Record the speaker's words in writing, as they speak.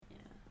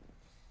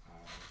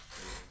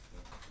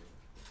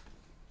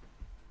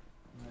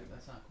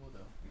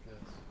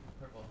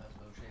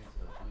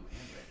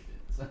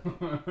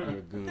You're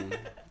a goon.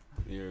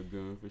 You're a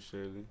goon for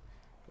surely.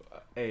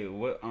 Hey,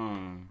 what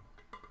time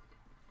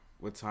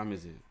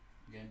is it?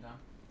 Game time?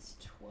 It's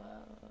 12.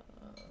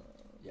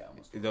 Yeah,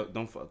 almost.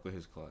 Don't fuck with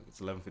his clock. It's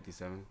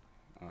 11:57.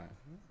 All right.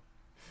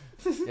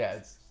 Yeah,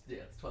 it's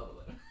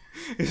 12:11.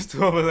 It's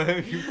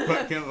 12:11. You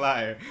fucking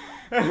liar.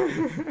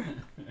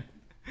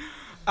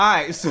 All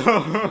right, so. Oh,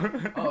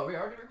 are we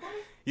already recording?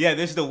 Yeah,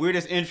 this is the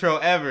weirdest intro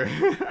ever.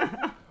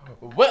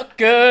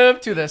 Welcome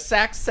to the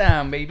Sack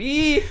Sound,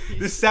 baby.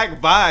 The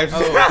Sack Vibes.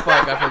 Oh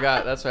fuck, I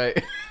forgot. That's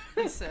right.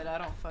 He said, I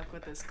don't fuck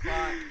with this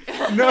clock.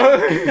 No.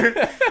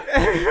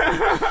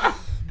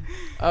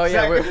 Oh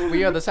yeah,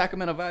 we are the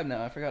Sacramento Vibe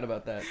now. I forgot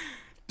about that.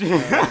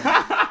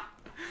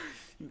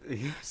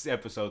 It's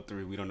episode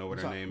 3. We don't know what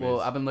her name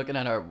Well, is. I've been looking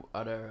at our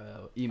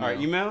email. Our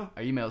email?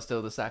 Our email is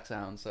still the Sack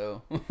Sound.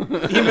 So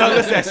Email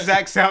us at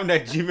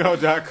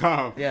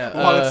sacksound@gmail.com. Yeah,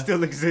 while it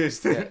still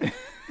exists.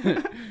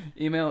 yeah.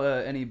 Email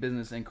any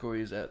business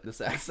inquiries at the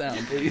Sack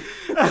Sound, please.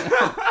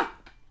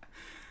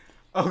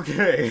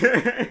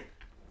 Okay.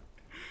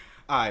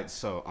 All right,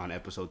 so on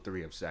episode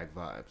 3 of Sack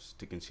Vibes,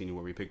 to continue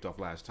where we picked off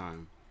last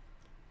time.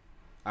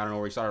 I don't know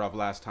where we started off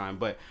last time,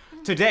 but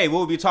today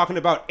we'll be talking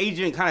about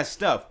agent kind of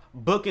stuff,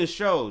 booking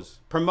shows,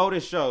 promoting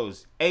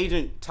shows,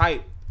 agent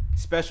type,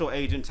 special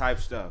agent type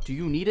stuff. Do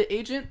you need an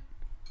agent?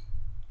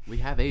 We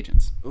have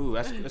agents. Ooh,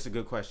 that's a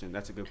good question.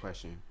 That's a good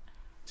question.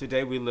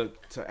 Today we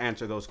look to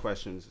answer those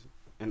questions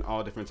in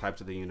all different types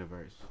of the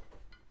universe.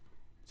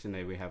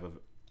 Today we have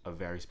a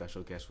very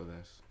special guest with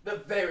us. The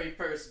very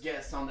first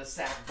guest on the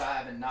Sack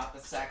Vibe and not the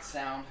Sack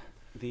Sound.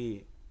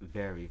 The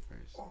very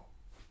first.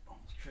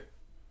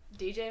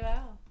 DJ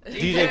Val.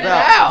 DJ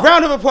Val.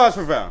 Round of applause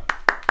for Val.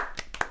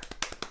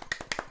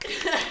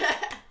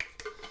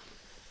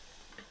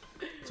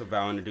 So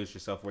Val, introduce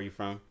yourself. Where you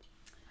from?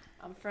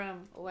 I'm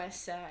from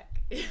West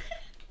Sac.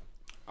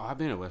 Oh, I've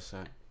been to West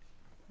Side.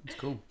 It's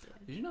cool.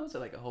 Did you know it's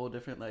like a whole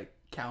different like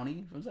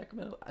county from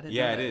Sacramento? I didn't.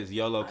 Yeah, know it that. is.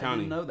 Yolo County. I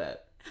didn't know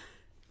that.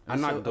 I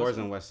knocked doors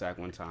in West Sac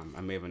one time.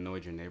 I may have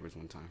annoyed your neighbors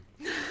one time.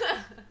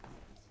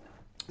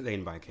 They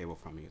didn't buy cable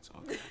from me. It's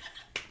all good.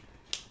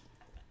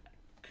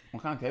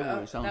 What kind of cable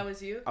were you selling? That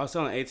was you? I was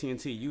selling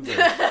AT&T. You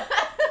guys.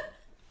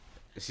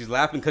 She's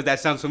laughing because that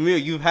sounds familiar.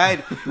 You've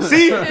had.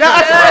 See?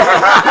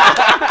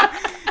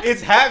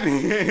 It's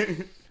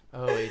happening.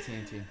 Oh,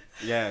 AT&T.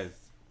 Yes.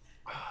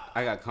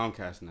 I got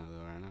Comcast now,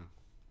 though, right now.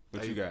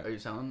 What you got? Are you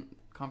selling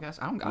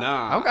Comcast? I don't got.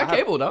 Nah, I don't got I have-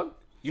 cable, dog.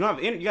 You don't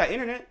have you got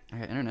internet? I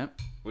got internet.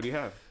 What do you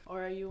have?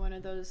 Or are you one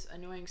of those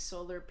annoying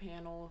solar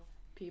panel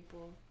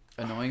people?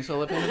 Annoying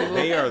solar panel people.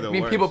 They are the I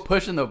mean, worst. people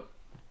pushing the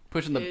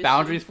Is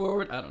boundaries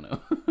forward. I don't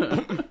know.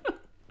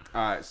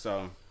 All right,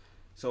 so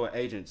an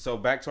agent. So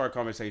back to our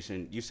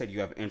conversation. You said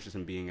you have interest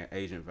in being an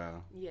agent,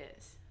 Val.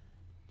 Yes.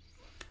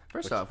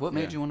 First off, what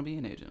made you want to be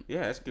an agent?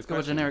 Yeah, that's a good Let's go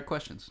with question. generic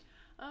questions.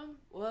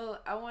 Well,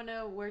 I want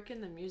to work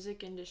in the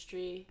music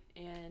industry,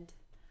 and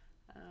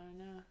I don't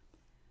know.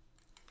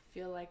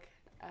 Feel like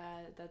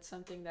that's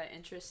something that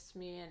interests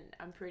me, and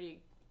I'm pretty.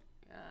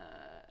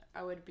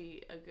 I would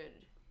be a good.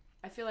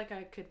 I feel like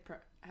I could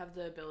have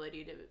the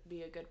ability to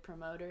be a good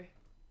promoter.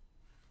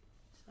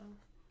 So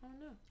I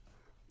don't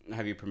know.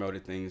 Have you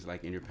promoted things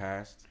like in your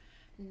past?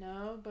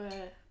 No,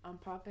 but I'm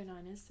popping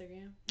on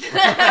Instagram.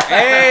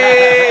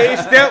 Hey,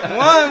 step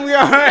 1, we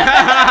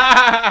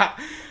are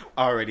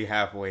already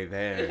halfway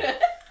there.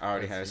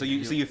 Already have. So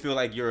you feel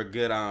like you're a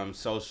good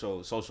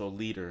social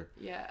leader.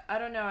 Yeah, I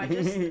don't know. I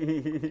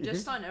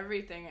just on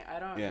everything. I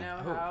don't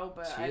know how,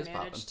 but I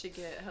managed to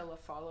get hella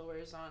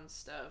followers on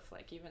stuff.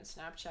 Like even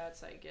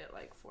Snapchats, I get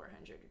like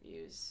 400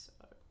 views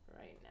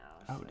right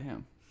now. Oh so.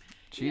 damn.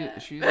 Yeah.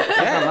 She's not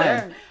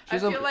lying. I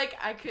feel like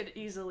I could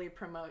easily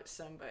promote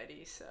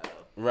somebody. So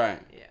Right.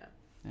 yeah.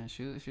 Yeah,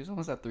 she's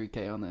almost at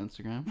 3K on the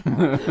Instagram.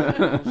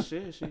 Oh,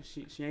 shit,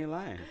 she ain't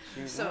lying.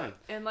 She ain't lying.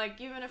 And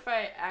like even if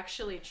I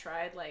actually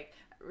tried, like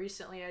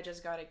recently I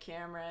just got a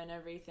camera and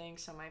everything,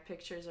 so my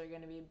pictures are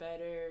gonna be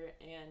better.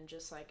 And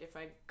just like if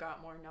I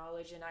got more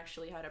knowledge and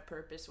actually had a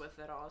purpose with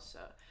it, also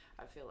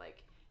I feel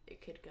like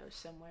it could go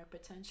somewhere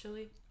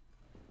potentially.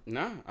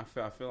 No, I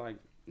feel like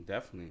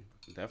definitely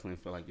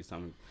feel like it's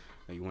something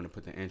that you want to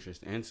put the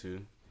interest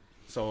into.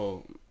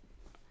 So,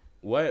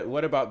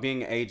 what about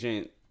being an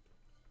agent?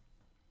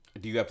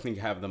 Do you think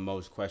you have the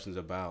most questions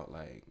about,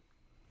 like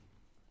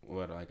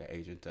what like an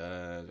agent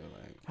does, or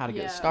like How to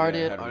Yeah. get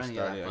started, Yeah, how to or get any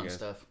of started, that I fun guess.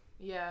 stuff.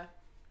 Yeah,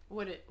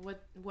 what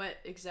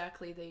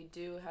exactly they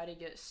do, how to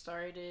get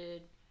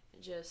started,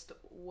 just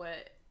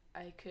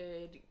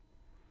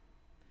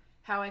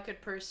how I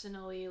could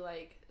personally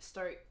like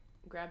start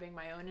grabbing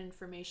my own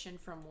information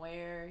from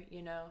where,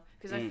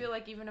 because I feel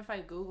like even if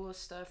I Google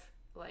stuff,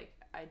 like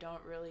I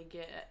don't really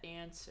get an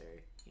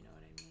answer, you know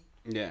what I mean?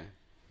 Yeah.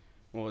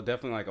 Well,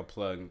 definitely like a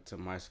plug to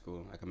my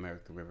school, like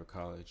American River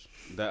College.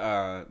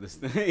 Guy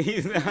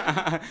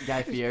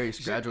Fieri's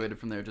graduated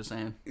from there, just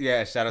saying.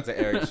 Yeah, shout out to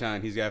Eric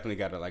Chun. He's definitely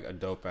got a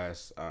dope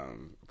ass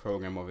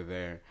program over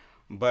there.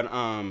 But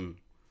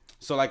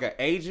so like an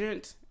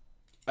agent,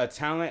 a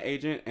talent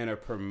agent, and a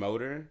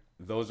promoter,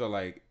 those are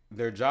like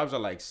their jobs are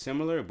like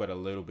similar but a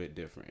little bit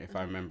different, if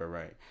I remember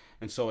right.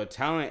 And so a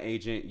talent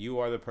agent, you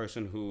are the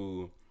person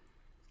who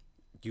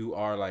you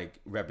are like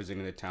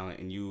representing the talent,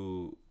 and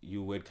you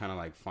would kind of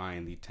like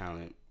find the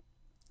talent.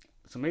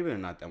 So maybe they're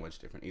not that much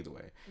different either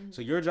way.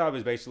 So your job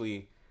is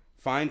basically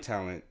find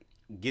talent,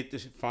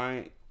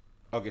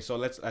 okay, so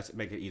let's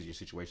make it an easier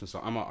situation. So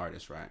I'm an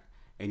artist, right?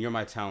 And you're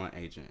my talent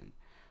agent.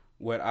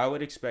 What I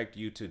would expect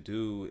you to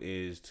do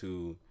is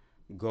to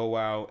go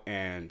out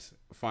and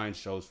find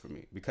shows for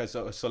me. Because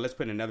so let's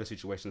put in another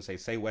situation.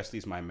 Say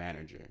Wesley's my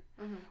manager.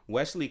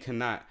 Wesley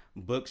cannot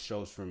book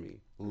shows for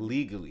me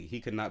legally. He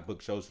could not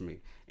book shows for me.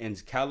 In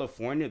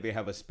California, they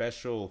have a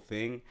special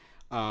thing.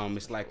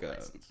 It's like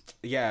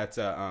it's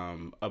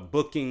a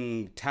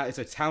booking. It's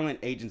a talent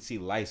agency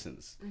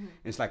license.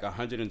 It's like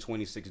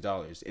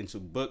 $126. And to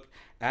book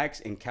acts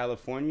in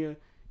California,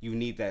 you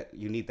need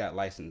that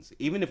license.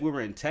 Even if we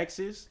were in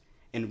Texas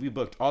and we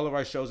booked all of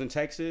our shows in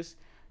Texas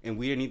and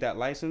we didn't need that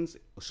license,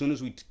 as soon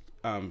as we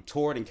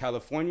toured in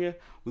California,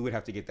 we would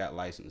have to get that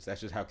license. That's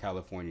just how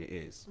California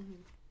is.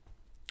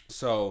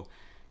 So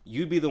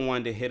you'd be the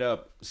one to hit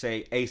up,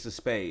 say, Ace of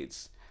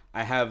Spades.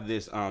 I have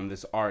this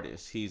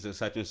artist. He's a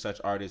such and such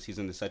artist. He's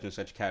in the such and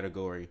such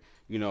category.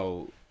 You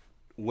know,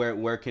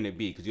 where can it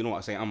be? Because you don't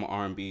want to say I'm an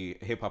R&B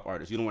hip hop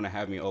artist. You don't want to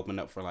have me open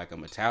up for like a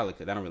Metallica.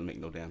 That don't really make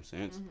no damn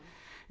sense.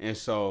 And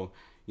so,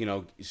 you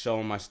know, show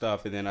him my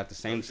stuff, and then at the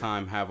same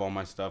time have all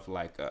my stuff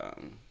like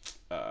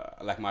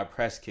my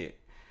press kit.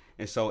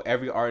 And so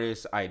every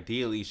artist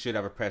ideally should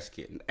have a press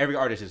kit. Every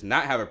artist does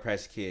not have a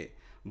press kit,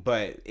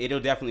 but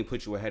it'll definitely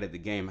put you ahead of the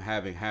game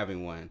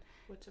having one.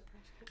 What's a press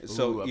kit?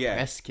 So Ooh, a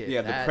press kit.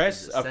 Yeah, That a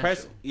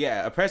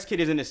is press kit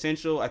is an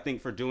essential, I think,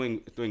 for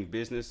doing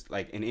business,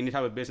 like in any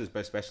type of business,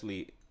 but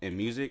especially in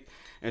music.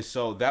 And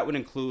so that would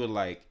include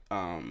like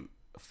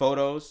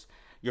photos.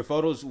 Your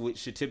photos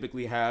should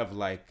typically have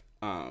like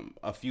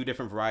a few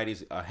different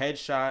varieties: a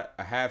headshot,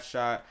 a half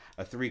shot,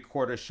 a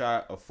 3/4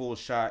 shot, a full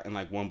shot, and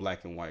like one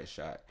black and white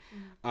shot.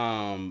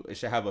 It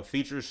should have a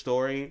feature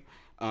story.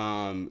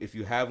 If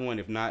you have one,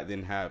 if not,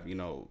 then have, you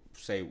know,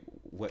 say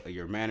what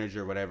your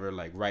manager, whatever,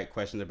 like write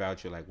questions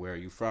about you, like where are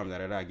you from,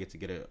 get to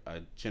get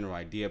a general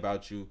idea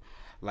about you,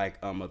 like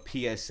a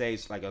PSA,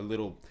 like a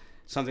little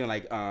something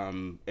like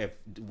if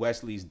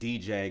Wesley's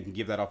DJing, can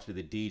give that off to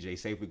the DJ.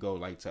 Say if we go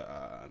like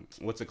to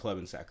what's a club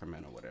in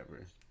Sacramento,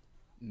 whatever.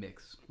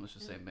 Mix. Let's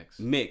just say Mix.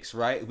 Mix,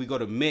 right? If we go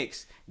to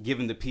Mix, give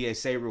him the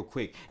PSA real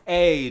quick.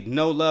 Hey,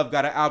 No Love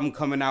got an album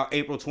coming out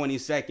April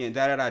 22nd.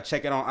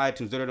 Check it on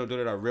iTunes.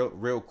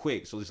 Real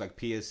quick. So it's like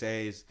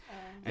PSAs,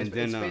 and It's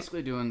then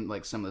basically doing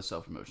like some of the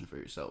self promotion for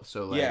yourself.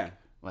 So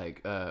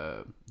like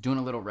doing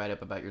a little write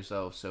up about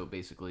yourself. So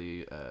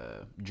basically,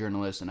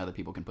 journalists and other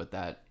people can put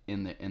that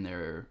in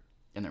their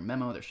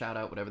memo, their shout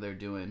out, whatever they're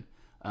doing.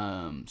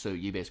 So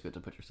you basically have to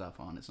put yourself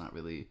on. It's not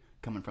really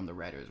coming from the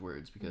writer's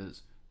words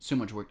because so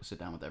much work to sit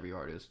down with every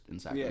artist in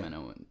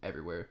Sacramento and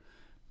everywhere.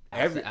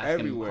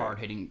 Everywhere. Hard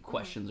hitting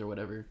questions or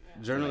whatever.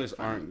 Journalists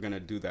aren't gonna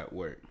do that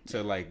work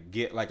to like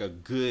get like a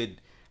good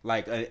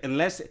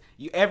unless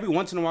you every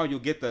once in a while you'll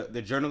get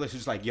the journalist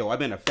who's like, yo, I've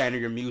been a fan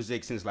of your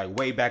music since like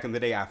way back in the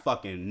day. I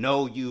fucking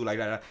know you like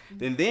that.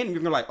 And then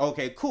you're gonna like,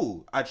 okay,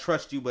 cool, I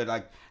trust you. But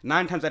like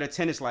 9 times out of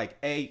 10, it's like,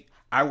 hey,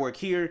 I work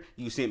here.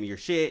 You sent me your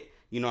shit.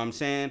 You know what I'm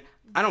saying?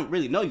 I don't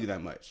really know you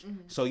that much.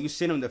 So you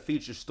send them the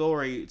feature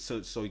story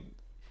so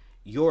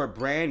your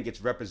brand gets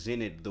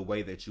represented the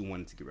way that you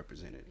want it to get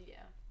represented.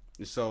 Yeah.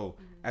 And so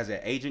as an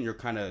agent, you're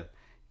kind of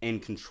in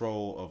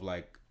control of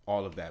like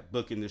all of that,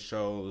 booking the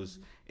shows.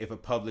 If a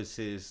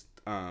publicist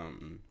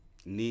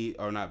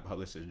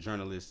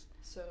journalist.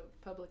 So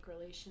public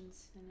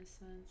relations in a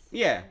sense.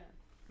 Yeah.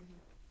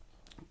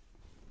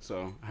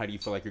 So how do you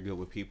feel like you're good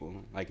with people?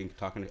 Like in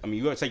talking to, I mean,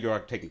 you would say you're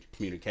taking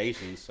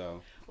communications,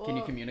 so. Well, Can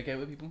you communicate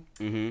with people?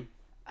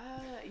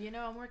 You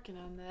know, I'm working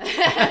on that.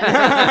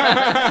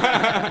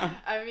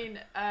 I mean,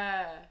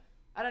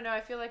 I don't know. I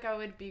feel like I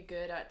would be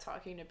good at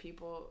talking to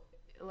people,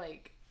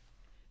 like,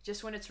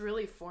 just when it's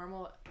really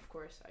formal. Of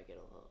course, I get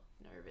a little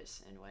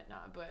nervous and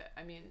whatnot, but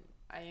I mean,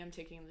 I am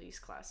taking these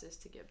classes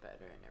to get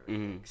better and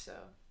everything. So,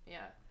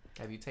 yeah.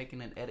 Have you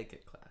taken an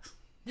etiquette class?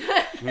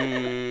 No,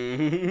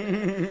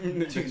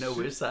 Do you know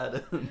which side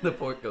of the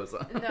fork goes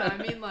on? I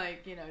mean,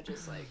 like, you know,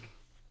 just like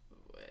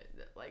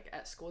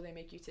at school they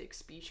make you take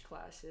speech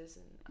classes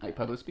and Like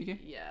public speaking?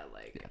 Yeah,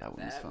 like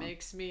that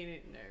makes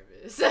me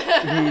nervous.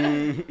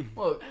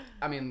 Well,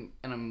 I mean,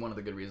 and one of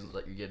the good reasons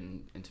that you're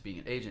getting into being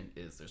an agent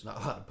is there's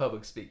not a lot of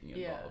public speaking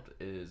involved.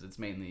 It's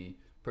mainly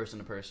person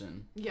to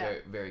person. Yeah.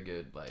 Very, very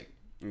good, like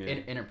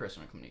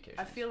interpersonal communication.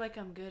 I feel like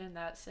I'm good in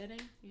that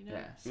setting, you know.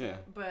 Yeah.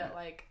 But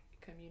like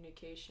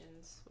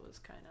communications was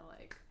kind of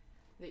like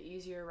the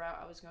easier route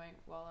I was going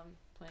while I'm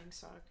playing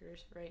soccer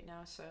right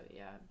now. So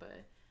yeah,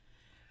 but.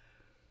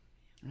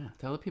 Yeah.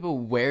 Tell the people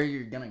where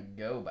you're gonna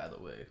go, by the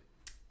way.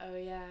 Oh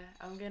yeah,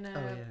 I'm gonna.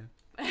 Oh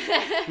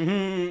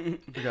yeah.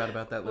 Forgot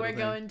about that little We're thing.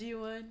 going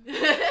D1.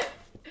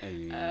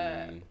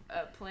 Hey.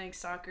 Playing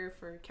soccer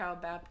for Cal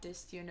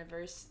Baptist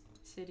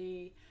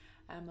University.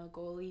 I'm a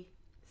goalie,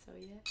 so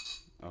yeah.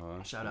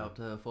 Shout out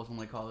to Folsom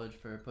Lake College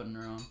for putting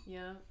her on.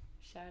 Yeah,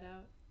 shout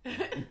out.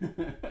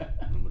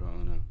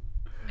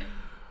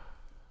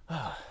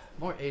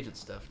 More agent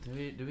stuff. Do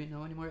we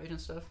know any more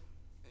agent stuff?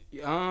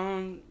 Yeah,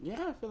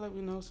 I feel like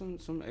we know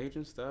some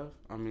agent stuff.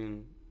 I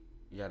mean,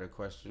 you had a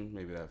question.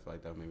 Maybe that feel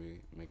like that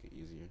maybe make it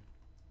easier.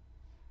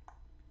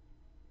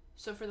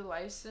 So for the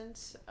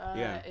license,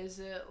 is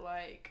it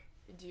like,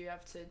 do you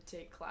have to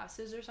take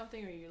classes or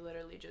something, or you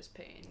literally just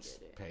pay and get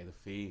it? Pay the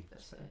fee.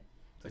 That's it.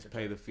 Just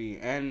pay the fee.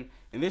 And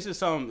this is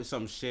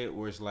some shit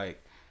where it's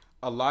like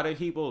a lot of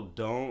people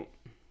don't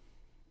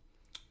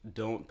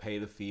pay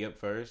the fee at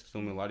first. So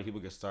a lot of people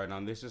get started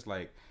on this. Is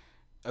like,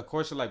 of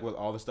course, like with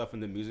all the stuff in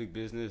the music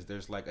business,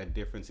 there's like a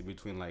difference in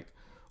between like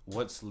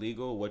what's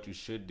legal, what you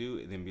should do,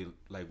 and then be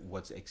like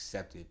what's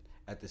accepted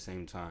at the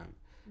same time.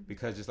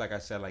 Because just like I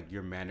said, like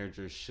your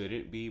manager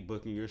shouldn't be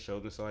booking your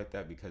shows and stuff like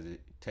that because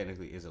it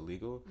technically is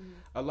illegal.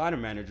 A lot of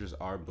managers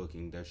are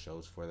booking their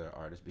shows for their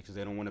artists because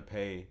they don't want to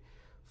pay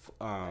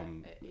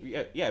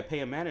pay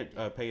a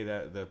manager, pay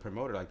the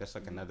promoter. Like that's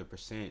like another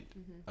percent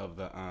of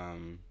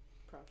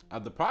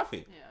the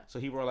profit. Yeah. So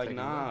people are like,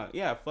 nah,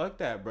 fuck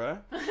that,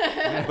 bruh.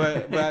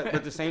 but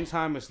at the same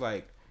time, it's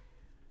like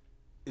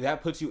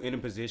that puts you in a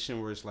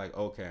position where it's like,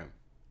 okay,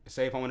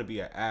 say if I want to be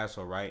an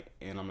asshole, right?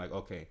 And I'm like,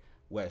 okay,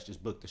 Wes,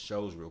 just book the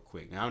shows real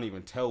quick. And I don't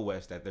even tell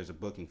Wes that there's a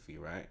booking fee,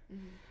 right?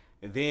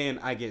 And then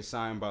I get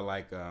signed by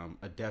like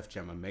a Def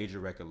Jam, a major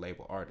record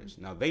label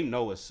artist. Now they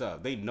know what's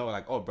up. They know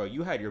like, oh, bro,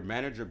 you had your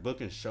manager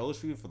booking shows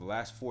for you for the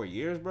last 4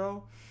 years,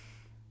 bro.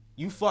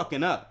 You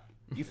fucking up.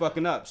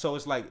 So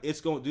it's like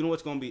do you know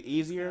what's gonna be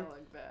easier?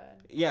 Like bad.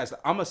 Yes,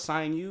 I'm gonna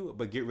sign you,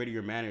 but get rid of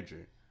your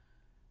manager.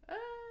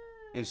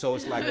 And so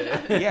it's like,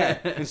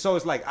 and so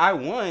it's like I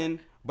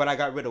won, but I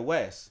got rid of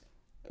Wes.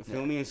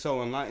 Feel me? And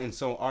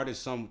so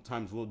artists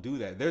sometimes will do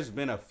that. There's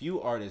been a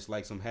few artists,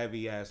 like some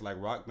heavy ass like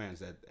rock bands,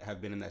 that have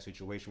been in that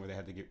situation where they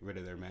had to get rid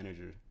of their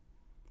manager.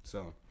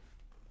 So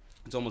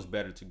it's almost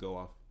better to go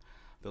off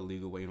the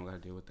legal way. You don't gotta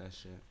deal with that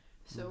shit.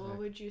 So what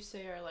would you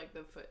say are like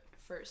the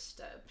first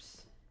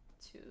steps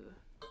to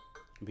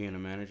being a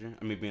manager?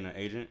 I mean, being an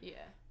agent.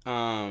 Yeah.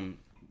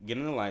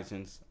 Getting a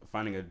license,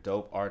 finding a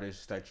dope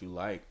artist that you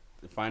like,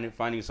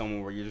 finding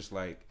someone where you're just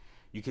like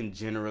you can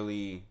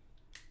generally,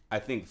 I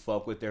think,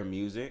 fuck with their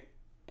music,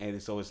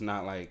 and so it's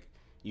not like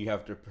you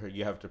have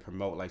to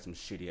promote like some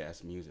shitty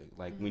ass music.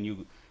 Like when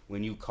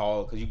you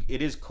call, because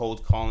it is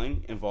cold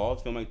calling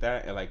involved, film like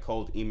that, and like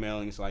cold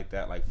emailing and stuff like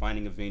that. Like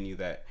finding a venue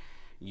that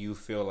you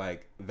feel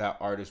like that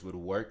artist would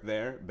work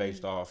there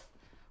based off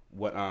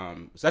what.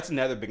 So that's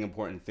another big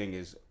important thing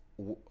is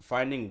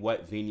finding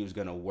what venue is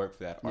gonna work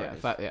for that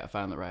artist.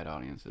 Find the right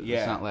audiences. Yeah.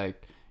 It's not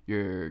like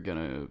you're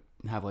gonna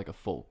have like a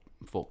folk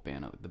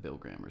band like the Bill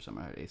Graham or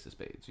something at Ace of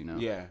Spades, you know?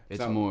 Yeah.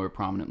 It's more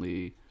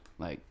prominently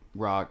like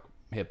rock,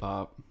 hip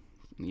hop,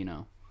 you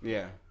know.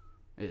 Yeah.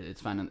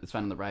 It's finding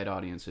the right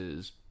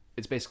audiences.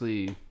 It's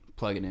basically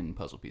plugging in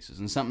puzzle pieces.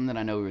 And something that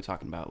I know we were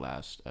talking about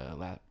last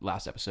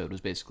episode was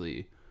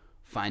basically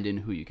finding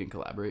who you can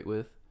collaborate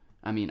with.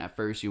 I mean, at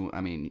first you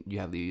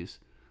have these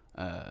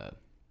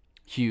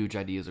huge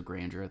ideas of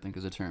grandeur, I think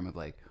is a term of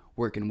like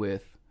working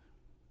with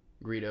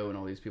Greedo and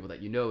all these people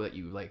that you know that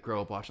you like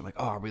grow up watching, like,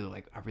 oh, I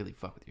really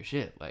fuck with your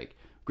shit. Like,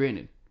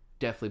 granted,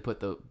 definitely put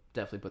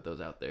those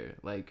out there.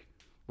 Like,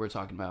 we're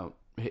talking about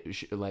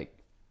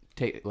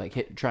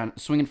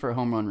swinging for a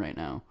home run right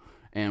now,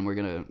 and we're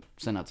gonna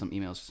send out some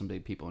emails to some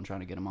big people and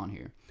trying to get them on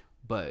here.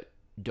 But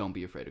don't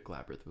be afraid to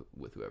collaborate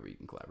with whoever you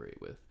can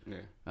collaborate with.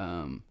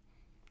 Yeah.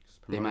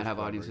 They might have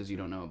audiences you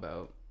don't know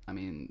about. I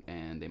mean,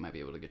 and they might be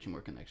able to get you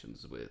more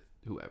connections with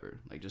whoever.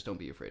 Like, just don't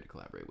be afraid to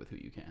collaborate with who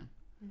you can.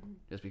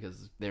 Just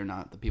because they're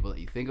not the people that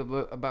you think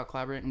about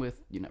collaborating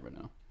with, you never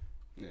know.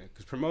 Yeah,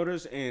 because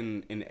promoters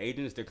and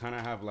agents, they kind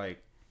of have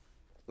like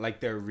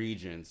their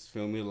regions.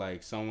 Feel me?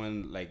 Like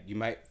someone, like you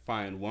might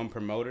find one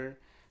promoter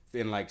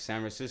in like San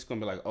Francisco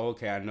and be like, oh,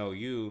 okay, I know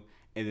you,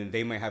 and then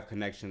they might have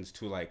connections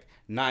to like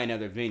 9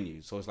 other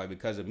venues. So it's like,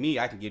 because of me,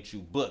 I can get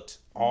you booked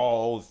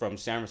all from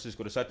San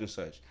Francisco to such and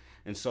such.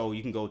 And so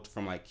you can go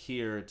from like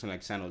here to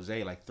like San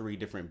Jose, like 3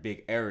 different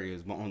big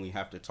areas, but only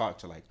have to talk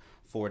to like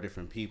 4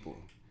 different people.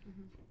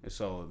 And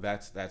so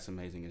that's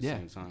amazing at the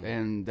same time.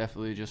 And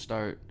definitely just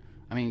start.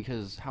 I mean,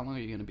 because how long are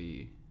you going to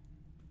be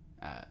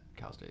at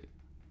Cal State?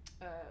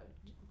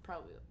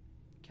 Probably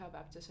Cal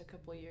Baptist a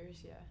couple of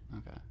years, yeah.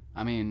 Okay.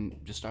 I mean,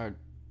 just start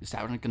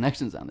establishing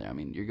connections down there. I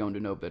mean, you're going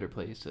to no better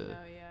place for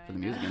the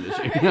music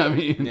industry. I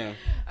mean, yeah.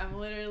 I'm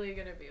literally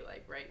going to be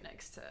like right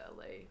next to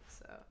LA,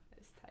 so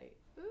it's tight.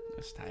 Ooh.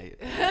 It's tight.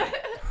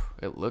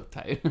 It looked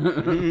tight.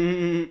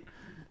 They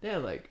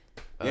had like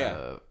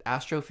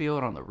Astro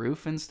Field on the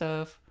roof and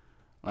stuff.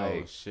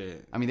 Like, oh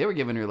shit! I mean, they were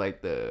giving her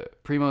like the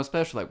primo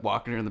special, like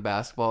walking her in the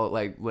basketball,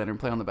 like letting her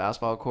play on the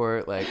basketball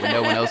court, like when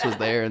no one else was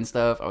there and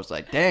stuff. I was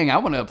like, dang, I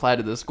want to apply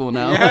to this school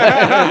now.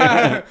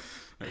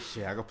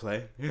 Shit, I can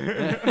play.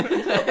 That's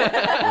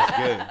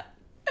good.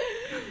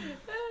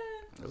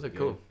 Those look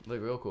cool.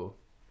 Look real cool.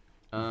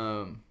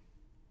 So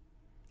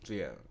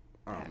yeah,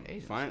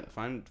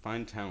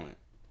 find talent.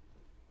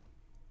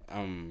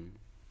 I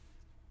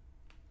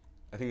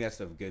think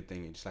that's a good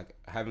thing. It's like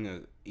having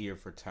an ear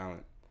for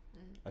talent.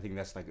 I think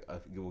that's like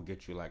it will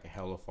get you like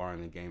hella far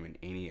in the game in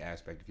any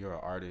aspect. If you're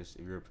an artist,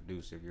 if you're a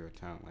producer, if you're a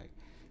talent, like,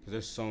 because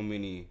there's so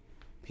many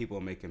people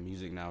making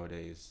music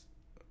nowadays.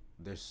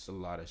 There's a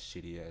lot of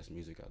shitty ass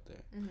music out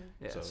there.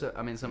 Mm-hmm. Yeah. So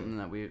I mean, something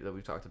that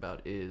we've talked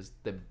about is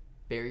the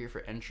barrier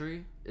for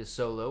entry is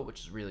so low,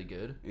 which is really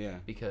good. Yeah.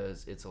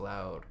 Because it's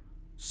allowed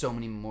so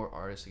many more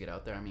artists to get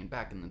out there. I mean,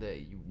 back in the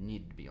day, you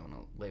needed to be on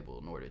a label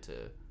in order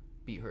to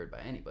be heard by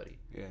anybody.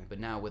 Yeah. But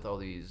now with all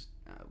these,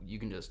 you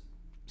can just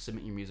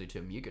submit your music to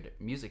a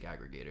music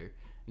aggregator.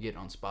 You get it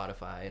on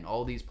Spotify and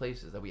all these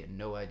places that we had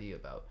no idea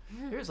about.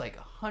 There's like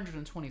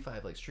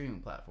 125 like streaming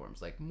platforms,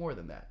 like more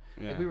than that.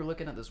 Yeah. Like we were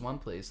looking at this one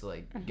place to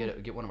like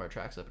get one of our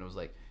tracks up, and it was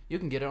like, you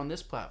can get it on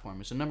this platform.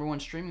 It's the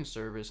 #1 streaming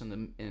service in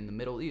the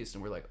Middle East,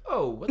 and we're like,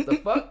 oh, what the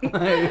fuck?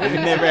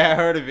 Never had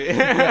heard of it.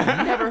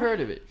 Never heard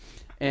of it.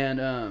 And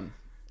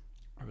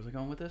where was I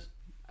going with this?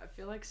 I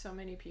feel like so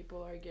many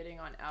people are getting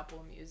on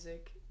Apple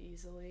Music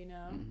easily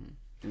now.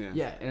 Mm-hmm.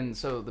 Yeah, and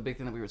so the big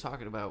thing that we were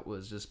talking about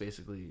was just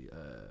basically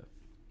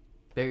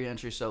barrier to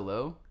entry so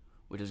low,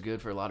 which is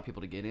good for a lot of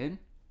people to get in,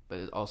 but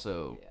it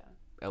also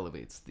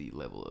elevates the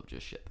level of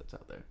just shit that's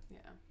out there. Yeah.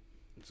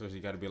 So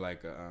you got to be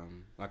like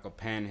a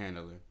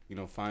panhandler, you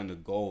know, find the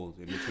gold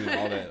in between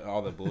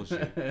all the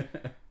bullshit.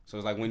 So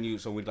it's like when you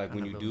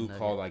do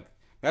call like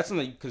that's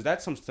something, because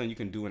that's something you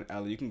can do in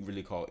LA. You can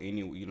really call any,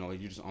 you know,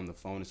 you're just on the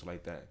phone and stuff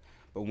like that.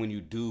 But when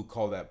you do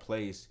call that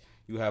place,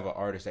 you have an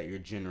artist that you're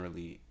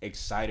generally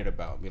excited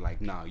about. Be like,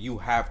 nah, you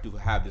have to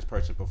have this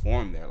person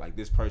perform there. Like,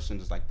 this person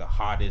is like the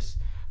hottest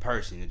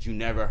person that you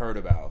never heard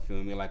about.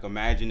 Feel me? Like,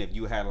 imagine if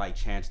you had like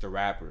Chance the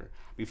Rapper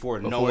before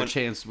no one.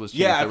 Chance was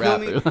Chance the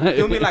Rapper.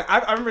 Feel me? Like,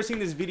 I remember seeing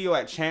this video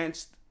at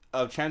Chance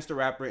the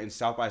Rapper in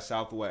South by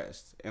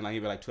Southwest, and like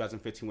maybe like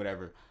 2015,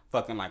 whatever.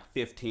 Fucking like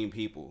 15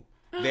 people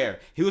there.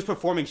 He was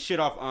performing shit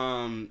off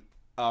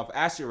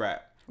Acid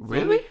Rap.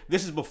 Really?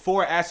 This is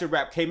before Acid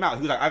Rap came out.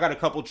 He was like, I got a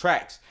couple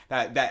tracks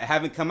that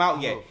haven't come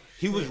out yet.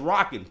 He was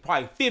rocking.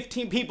 Probably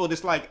 15 people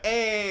just like,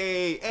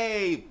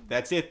 hey.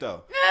 That's it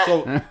though.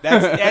 So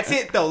that's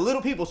it though.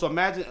 Little people. So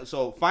imagine,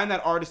 find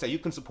that artist that you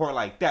can support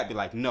like that. Be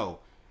like, no,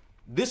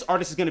 this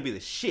artist is going to be the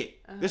shit.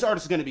 This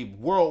artist is going to be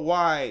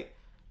worldwide.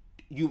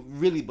 You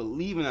really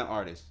believe in that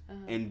artist,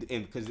 and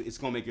because it's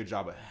gonna make your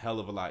job a hell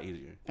of a lot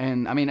easier.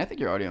 And I mean, I think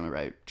you're already on the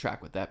right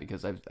track with that,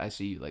 because I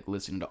see you like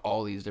listening to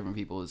all these different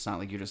people. It's not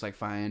like you're just like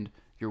find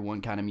your one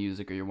kind of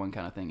music or your one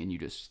kind of thing and you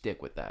just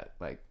stick with that,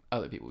 like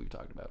other people we've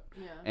talked about.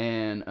 Yeah.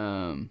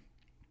 And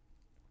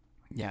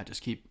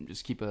just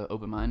keep an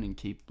open mind and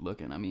keep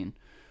looking. I mean,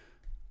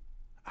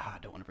 I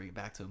don't want to bring it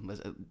back to him. Let's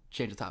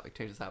change the topic.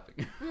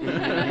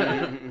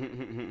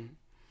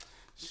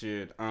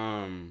 Shit.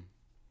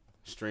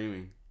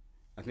 Streaming.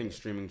 I think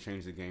streaming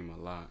changed the game a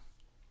lot.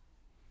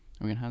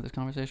 Are we gonna have this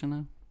conversation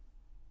now?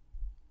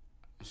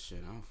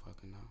 Shit, I don't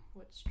fucking know.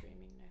 What's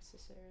streaming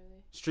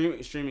necessarily?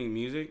 Streaming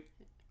music.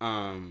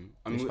 Your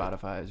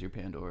Spotify's, your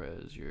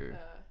Pandora's, your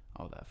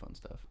all that fun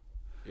stuff.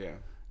 Yeah.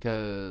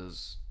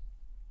 Because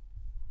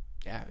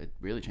it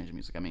really changed the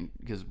music. I mean,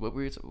 because what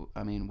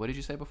did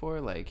you say before?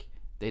 Like,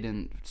 they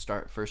didn't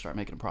first start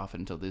making a profit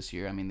until this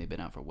year. I mean, they've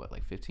been out for what,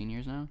 like 15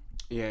 years now?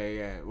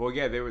 Yeah. Well,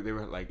 yeah, they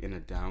were like in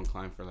a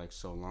downcline for like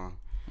so long.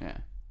 Yeah.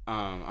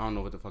 I don't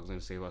know what the fuck I was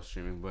gonna say about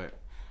streaming, but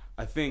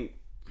I think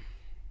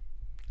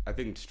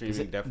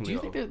streaming definitely.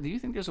 Do you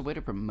think there's a way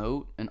to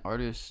promote an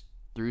artist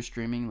through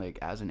streaming, like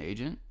as an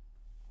agent?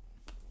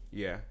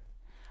 Yeah,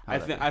 I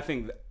think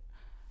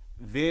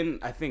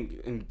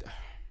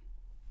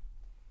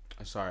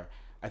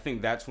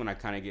that's when I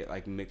kind of get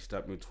like mixed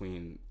up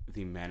between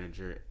the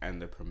manager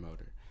and the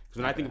promoter. Because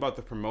when I think about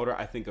the promoter,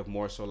 I think of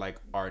more so like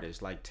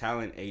artist, like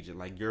talent agent,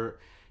 like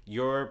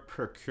you're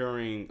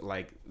procuring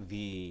like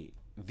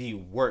the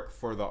work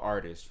for the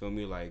artist, feel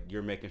me? Like,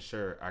 you're making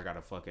sure I got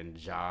a fucking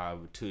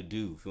job to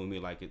do, feel me?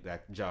 Like,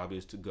 that job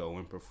is to go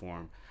and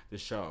perform the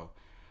show.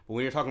 But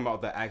when you're talking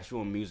about the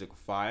actual music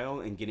file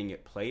and getting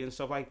it played and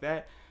stuff like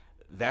that,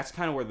 that's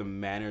kind of where the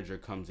manager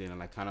comes in and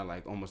like kind of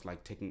like almost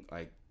like taking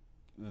like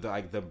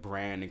the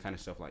brand and kind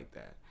of stuff like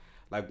that.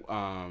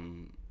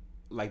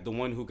 Like the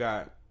one who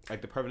got,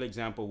 like, the perfect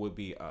example would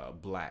be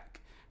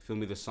Black, feel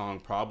me? The song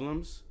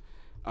Problems.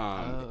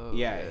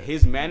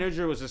 His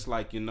manager was just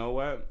like, you know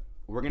what?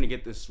 We're gonna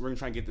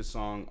try and get this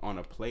song on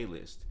a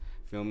playlist.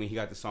 Feel me? He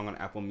got the song on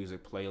Apple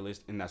Music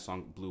playlist, and that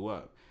song blew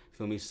up.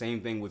 Feel me? Same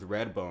thing with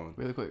Redbone.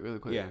 Really quick.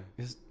 Yeah.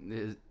 His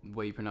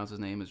way you pronounce his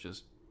name is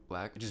just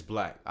Black? Just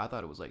Black. I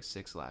thought it was like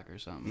Six Lack or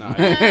something.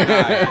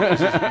 It's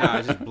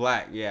just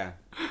Black, yeah.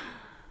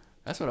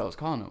 That's what I was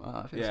calling him.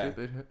 I feel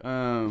stupid.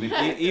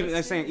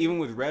 Even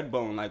with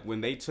Redbone, like,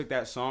 when they took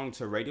that song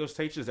to radio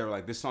stations, they were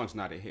like, this song's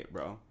not a hit,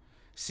 bro.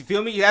 See,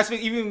 feel me? That's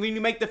even when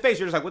you make the face,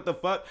 you're just like, what the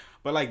fuck?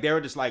 But like, they were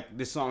just like,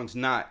 this song's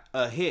not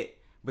a hit,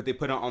 but they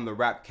put it on the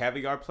Rap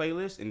Caviar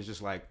playlist, and it's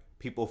just like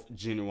people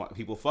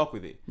fuck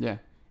with it. Yeah.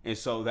 And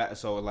so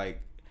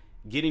like,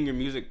 getting your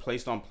music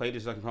placed on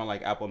playlists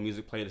like Apple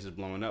Music playlist is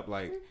blowing up.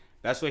 Like,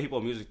 that's the way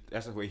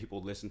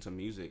people listen to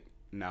music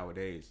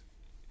nowadays.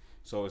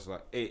 So it's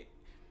like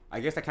I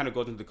guess that kind of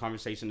goes into the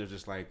conversation of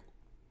just like,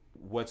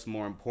 what's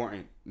more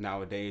important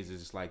nowadays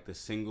is like the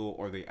single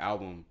or the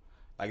album.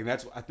 Like, and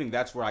I think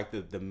that's where like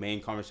the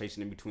main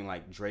conversation in between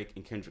like Drake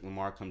and Kendrick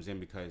Lamar comes in,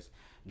 because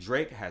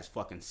Drake has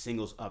fucking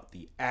singles up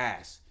the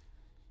ass.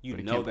 You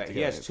know that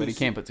he has two, but he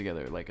can't put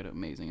together like an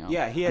amazing album.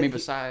 Yeah,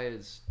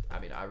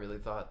 I really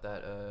thought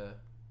that.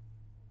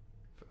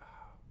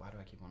 Why do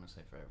I keep wanting to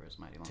say Forever? It's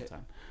a mighty long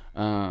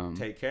time.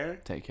 Take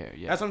Care. Take Care.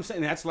 Yeah, that's what I'm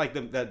saying. That's like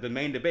the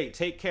main debate.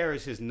 Take Care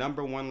is his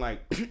number one.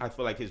 Like I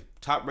feel like his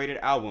top rated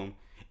album,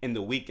 and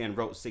The Weeknd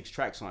wrote 6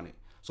 tracks on it.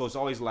 So it's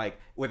always like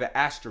with an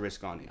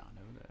asterisk on it. I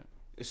know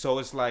that. So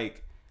it's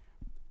like,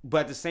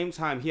 but at the same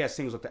time, he has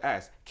singles with the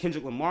ass.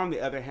 Kendrick Lamar, on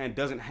the other hand,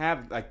 doesn't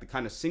have like the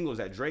kind of singles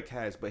that Drake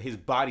has, but his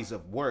bodies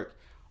of work,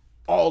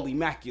 all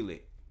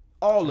immaculate,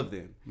 all of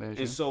them.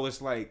 And so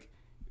it's like,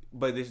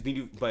 well,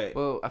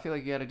 I feel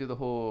like you got to do the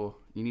whole.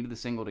 You needed the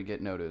single to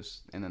get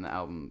noticed, and then the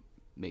album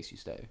makes you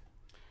stay.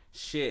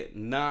 Shit,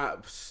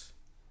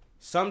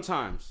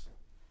 sometimes.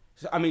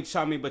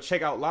 But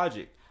check out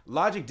Logic.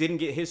 Logic didn't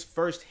get his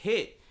first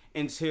hit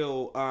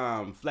until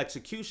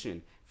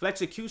Flexecution.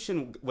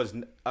 Flexecution was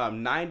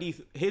 90.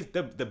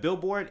 The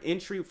Billboard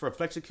entry for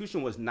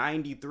Flexecution was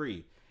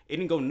 93. It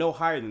didn't go no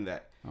higher than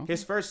that. Okay.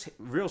 His first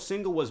real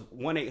single was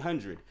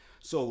 1-800.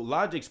 So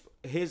Logic's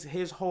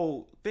his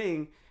whole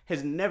thing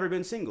has never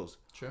been singles.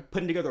 Sure.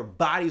 Putting together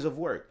bodies of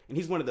work, and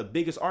he's one of the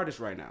biggest artists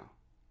right now.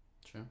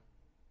 Sure.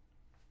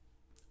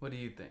 What do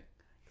you think?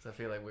 Because I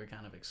feel like we're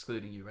kind of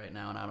excluding you right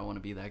now, and I don't want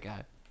to be that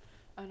guy.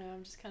 Oh no,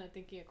 I'm just kind of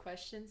thinking of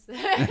questions.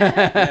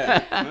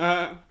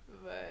 Yeah.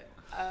 But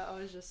I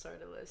was just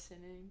sort of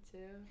listening too.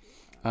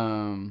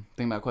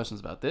 Think about questions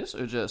about this,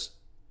 or just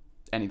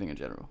anything in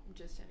general?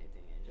 Just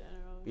anything in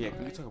general. Yeah, really.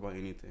 we can talk about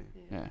anything.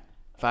 Yeah.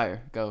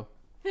 Fire, go.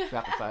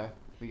 Rapid fire.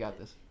 We got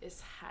this. It's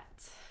hot.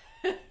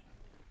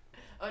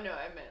 Oh no,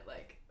 I meant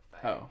like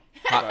fire. Oh,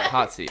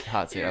 hot seat.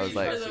 I was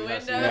like, for the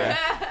window.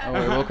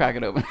 Yeah. We'll crack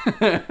it open.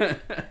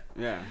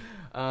 Yeah.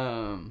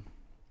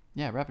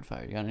 Yeah, rapid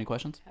fire. You got any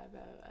questions? How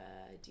about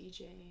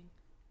DJing?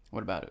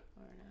 What about it?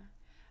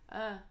 Or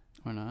not?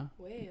 Or not?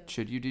 Well.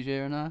 Should you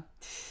DJ or not?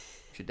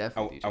 Should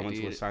definitely DJ. I went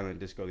to a silent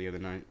disco the other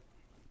night.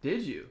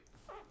 Did you?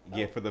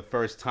 Yeah, for the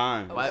first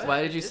time.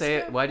 Why did you say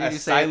it? Why did you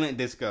say silent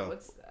disco?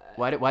 What's that?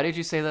 Why did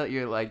you say that?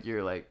 You're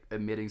like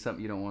admitting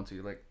something you don't want to.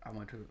 You're like, I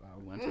went to.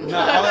 No,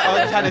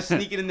 I was trying to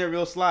sneak it in there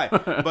real sly.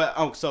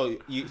 But so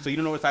you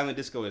don't know what silent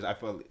disco is? I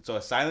feel so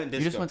a silent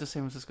disco. You just went to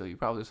San Francisco. You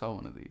probably saw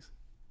one of these.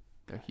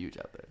 They're huge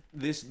out there.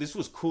 This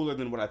was cooler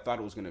than what I thought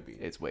it was gonna be.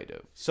 It's way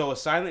dope. So a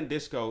silent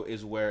disco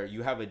is where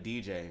you have a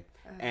DJ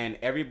and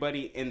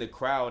everybody in the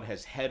crowd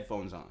has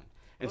headphones on,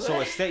 and so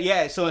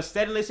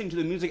instead of listening to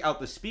the music out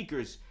the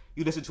speakers,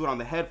 you listen to it on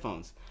the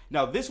headphones.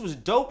 Now this was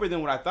doper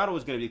than what I thought it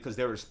was gonna be, because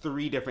there was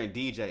 3 different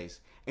DJs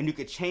and you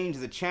could change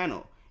the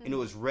channel, and it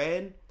was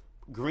red,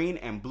 green,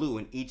 and blue,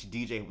 and each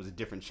DJ was a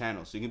different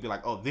channel. So you can be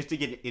like, oh, this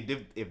DJ,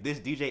 if this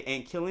DJ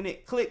ain't killing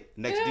it, click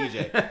next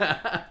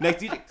DJ.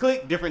 Next DJ,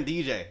 click different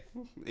DJ.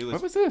 Where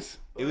was this?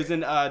 It was in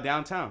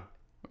downtown.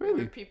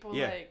 Really? Were people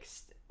like,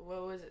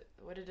 what was it?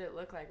 What did it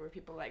look like? Were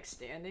people like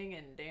standing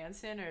and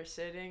dancing, or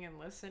sitting and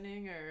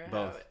listening, or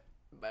both?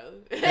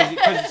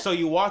 Both. So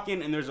you walk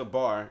in and there's a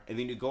bar, and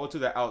then you go to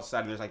the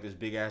outside and there's like this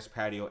big ass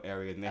patio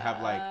area, and they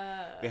have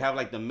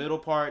like the middle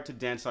part to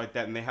dance like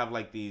that, and they have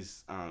like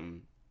these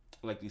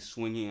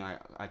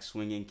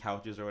swinging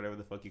couches or whatever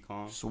the fuck you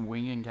call them.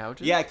 Swinging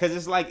couches? Yeah, because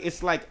it's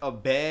like a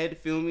bed,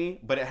 feel me?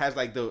 But it has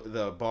like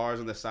the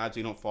bars on the side so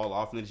you don't fall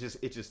off, and it's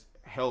just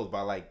held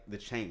by like the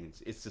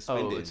chains. It's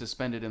suspended. Oh, it's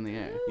suspended in the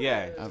air.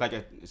 Yeah, it's like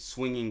a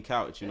swinging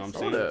couch. You know what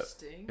I'm saying?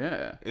 Interesting.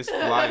 Yeah, it's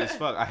fly as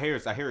fuck. I hear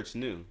it's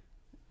new.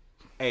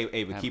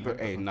 Hey, but keep it.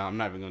 Hey, no, I'm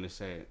not even gonna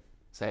say it.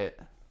 Say it.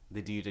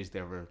 The DJs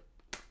there were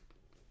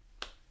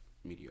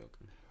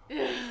mediocre.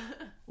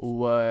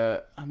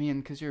 What? I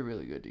mean, because you're a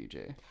really good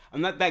DJ.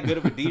 I'm not that good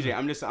of a DJ.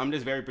 I'm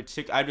just very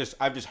particular.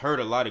 I've just heard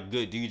a lot of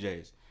good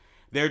DJs.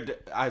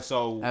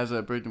 As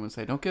a Bridget would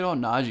say, don't get all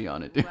Najee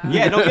on it, dude. Wow.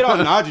 Yeah, don't get all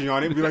Najee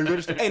on it. Be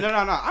like, hey, no.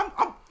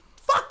 I'm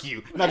fuck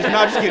you. No,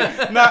 just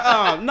kidding.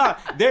 No.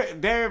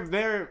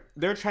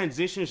 Their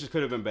transitions just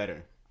could have been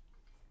better.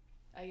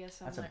 I guess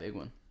that's a big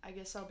one. I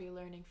guess I'll be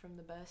learning from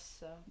the best.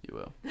 So you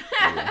will.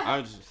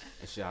 I'll just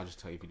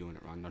tell you if you're doing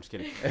it wrong. No, I'm just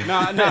kidding. No.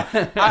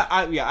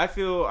 I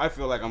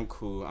feel like I'm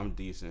cool. I'm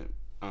decent.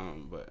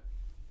 But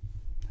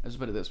let's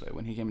put it this way: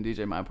 when he came to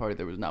DJ my party,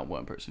 there was not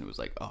one person who was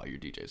like, "Oh, your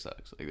DJ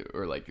sucks,"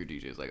 or like your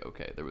DJ is like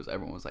okay.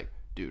 Everyone was like,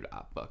 "Dude,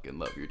 I fucking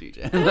love your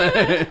DJ."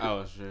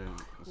 Oh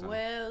shit.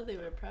 Well, they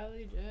were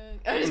probably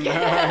drunk. I'm just kidding.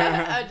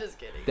 I'm just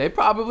kidding. They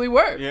probably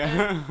were.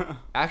 Yeah.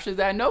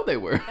 Actually, I know they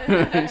were,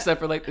 except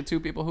for like the 2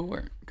 people who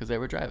weren't, because they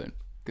were driving.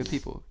 Good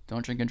people.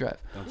 Don't drink and drive.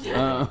 Don't drink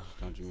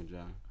and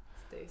drive.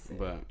 Stay safe.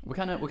 But what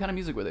kind of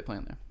music were they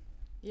playing there?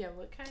 Yeah,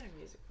 what kind of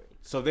music were you?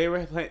 So they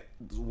were playing.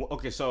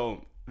 Okay,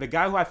 so the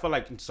guy who I feel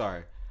like,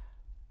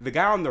 the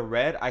guy on the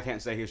red, I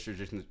can't say his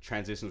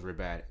transitions were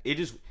bad. He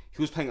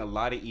was playing a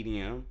lot of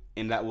EDM,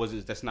 and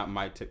that's not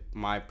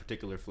my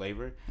particular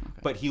flavor.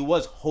 Okay. But he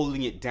was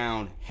holding it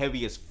down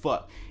heavy as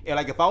fuck. And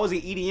like if I was an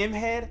EDM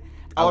head,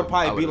 I would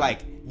probably be like,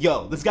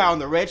 yo, this guy on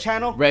the Red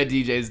channel, Red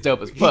DJ's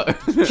dope as fuck.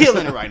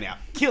 killing it right now,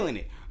 killing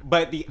it.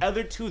 But the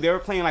other two, they were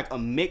playing like a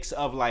mix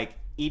of like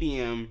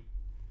EDM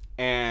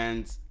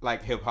and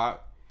like hip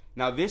hop.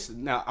 Now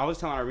I was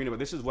telling Irina, but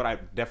this is what I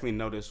definitely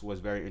noticed was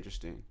very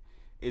interesting,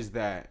 is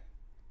that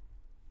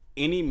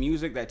any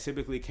music that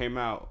typically came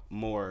out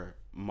more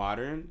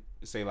modern,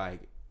 say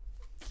like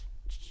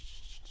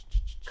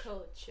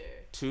culture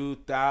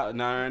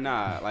 2000,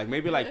 like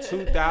maybe like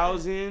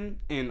 2000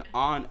 and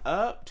on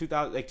up,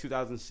 2000 like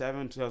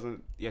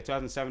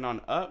 2007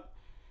 on up,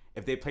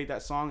 if they played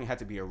that song, it had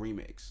to be a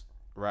remix,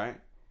 right?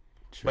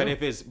 True. But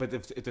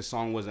if the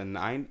song was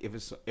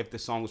if the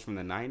song was from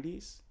the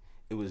 90s,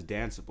 it was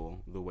danceable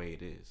the way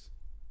it is.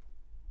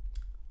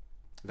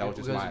 That was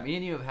just me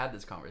and you have had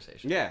this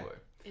conversation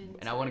before,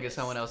 and I want to get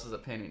someone else's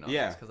opinion on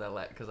this because I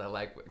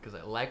like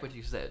what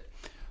you said.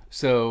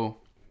 So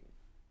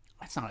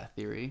that's not a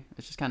theory.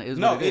 It's just kind of is.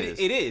 No, what it is.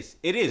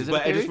 It is.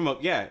 But it just from no,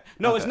 okay.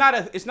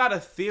 It's not a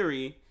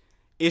theory.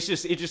 It's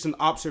just an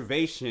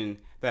observation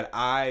that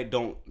I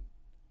don't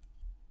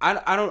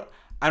know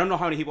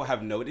how many people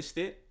have noticed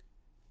it.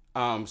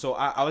 So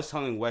I was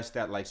telling Wes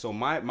that like, so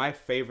my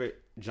favorite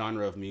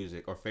genre of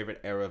music or favorite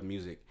era of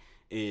music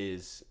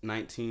is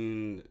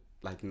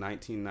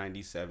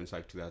 1997 to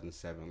like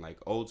 2007, like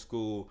old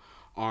school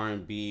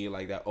R&B,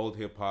 like that old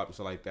hip hop,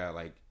 so like that,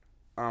 like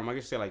I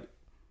guess say like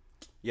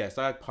it's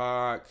like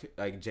Pac,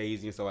 like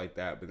Jay-Z and stuff like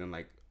that. But then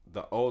like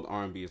the old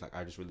R&B is like,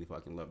 I just really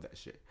fucking love that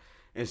shit.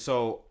 And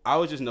so I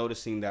was just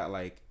noticing that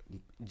like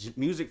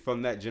music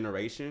from that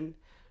generation,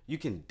 you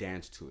can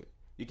dance to it.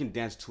 You can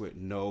dance to it,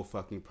 no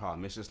fucking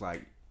problem. It's just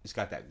like, it's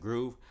got that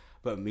groove.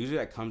 But music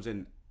that comes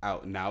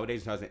out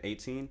nowadays,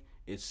 2018,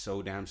 it's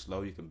so damn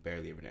slow, you can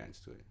barely ever dance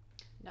to it.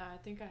 No, I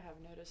think I have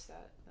noticed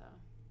that though.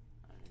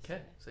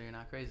 Okay, so you're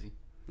not crazy.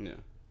 Yeah.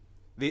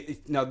 The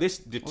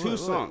two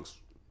songs.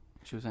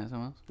 She was saying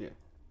something else? Yeah.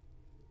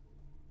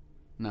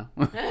 No.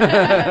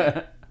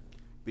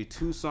 The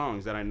two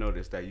songs that I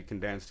noticed that you can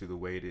dance to the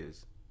way it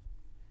is.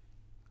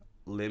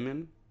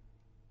 Lemon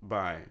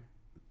by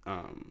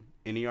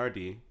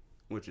NERD,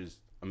 which is,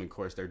 I mean, of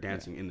course, they're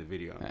dancing in the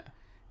video. Yeah.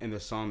 And the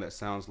song that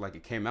sounds like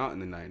it came out in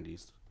the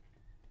 90s.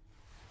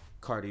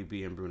 Cardi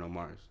B and Bruno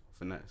Mars,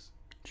 Finesse.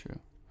 True.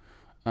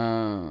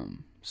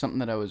 Something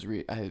that I was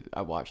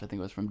I watched, I think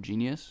it was from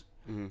Genius.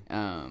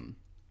 Mm-hmm.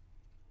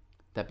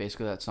 That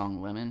basically that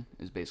song Lemon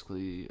is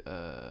basically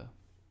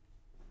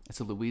it's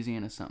a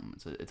Louisiana something.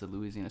 It's a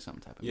Louisiana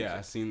something type of music. Yeah,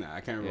 I've seen that.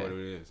 I can't remember what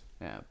it is.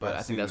 Yeah, but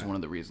I think that's one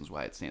of the reasons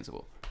why it's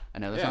danceable.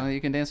 Another song that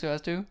you can dance to as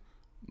too,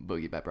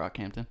 Boogie by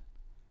Brockhampton.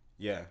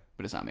 Yeah,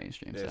 but it's not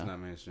mainstream. It's not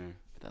mainstream.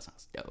 But that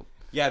sounds dope.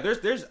 Yeah,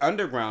 there's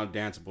underground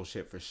danceable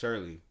shit for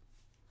surely.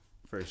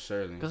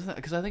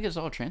 Because I think it's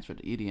all transferred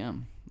to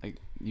EDM. Like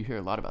you hear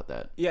a lot about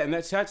that. Yeah, and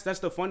that's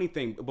the funny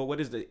thing. But what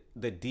does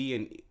the D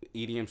in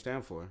EDM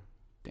stand for?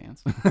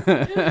 Dance. So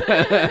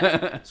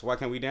why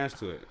can't we dance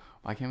to it?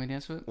 Why can't we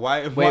dance to it?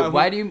 Why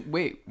what do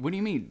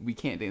you mean we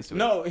can't dance to it?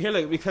 No, here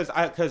like because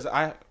I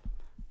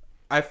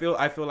feel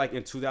like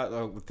in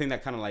 2000 the thing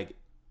that kind of like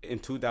in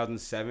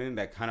 2007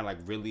 that kind of like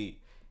really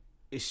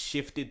it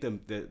shifted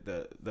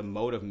the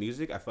mode of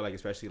music. I feel like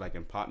especially like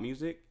in pop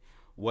music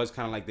was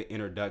kind of like the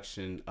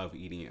introduction of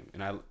EDM.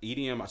 And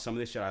EDM, some of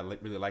this shit I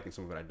really like and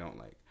some of it I don't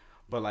like.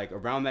 But like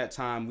around that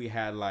time we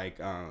had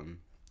like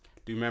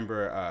do you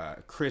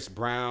remember Chris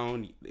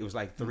Brown? It was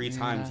like 3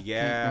 times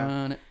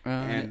run it.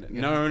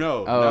 No,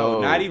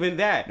 not even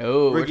that.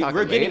 No, we're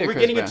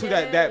getting into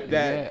that.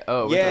 Yeah.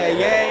 Oh,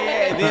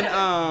 yeah.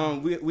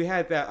 Then we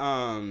had that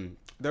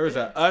there was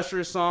a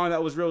Usher song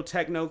that was real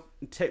techno.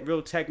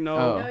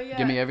 Oh, yeah.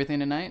 Give Me Everything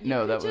Tonight?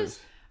 No, that was.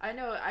 I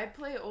know. I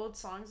play old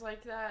songs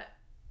like that,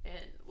 and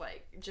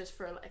like just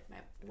for like my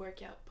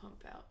workout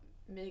pump out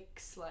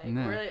mix, like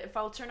or if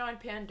I'll turn on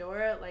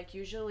Pandora, like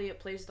usually it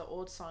plays the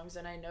old songs,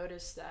 and I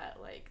notice that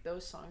like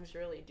those songs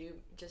really do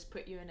just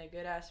put you in a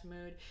good ass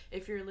mood.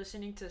 If you're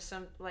listening to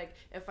some, like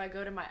if I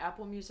go to my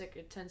Apple Music,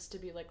 it tends to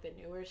be like the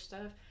newer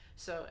stuff,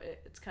 so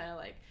it's kind of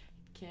like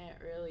can't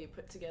really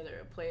put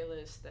together a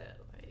playlist that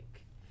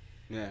like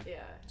yeah.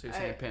 So you're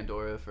saying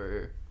Pandora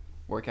for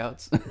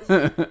workouts?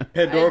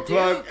 Pandora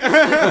plug.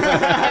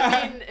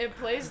 I mean, it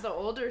plays the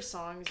older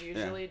songs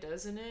usually,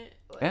 doesn't it?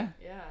 Like, yeah.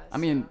 I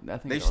mean, I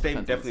think they stay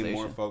definitely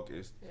more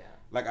focused. Yeah.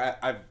 Like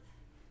I've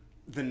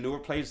the newer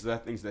plays, the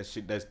things that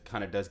shit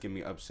does get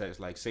me upset. It's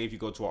like, say if you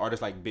go to an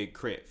artist like Big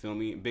Crit, feel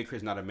me? Big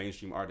Crit's not a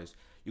mainstream artist.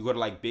 You go to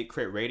like Big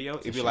Crit Radio,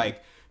 it'd be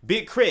like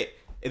Big Crit,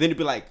 and then it'd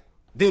be like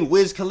then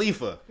Wiz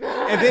Khalifa,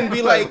 and then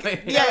be like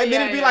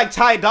it'd be like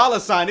Ty Dolla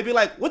 $ign. It'd be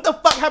like, what the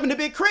fuck happened to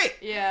Big Crit?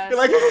 Yeah,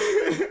 like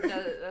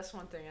that's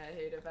one thing I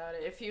hate about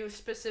it. If you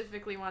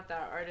specifically want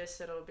that artist,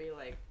 it'll be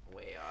like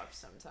way off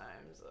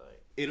sometimes.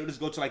 Like it'll just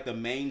go to like the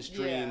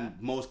mainstream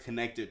most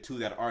connected to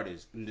that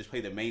artist and just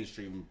play the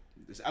mainstream.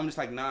 I'm just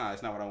like, nah,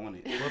 it's not what I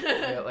wanted.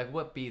 Like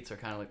what beats are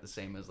kind of like the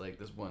same as like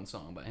this one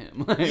song by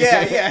him.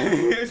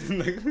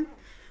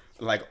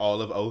 Like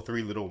all of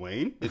 03 Lil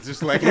Wayne. It's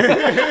just like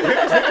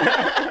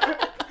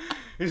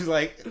He's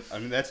like, I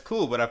mean, that's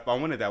cool, but if I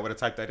wanted that, I would have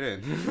typed that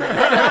in.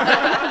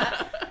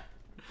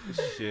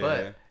 Shit.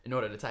 But in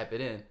order to type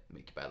it in,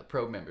 make you buy the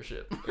pro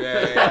membership.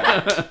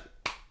 Yeah.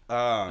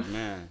 Oh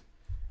man,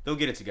 they'll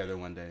get it together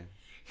one day.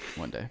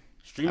 One day.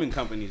 Streaming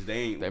companies,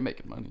 they're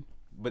making money.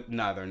 But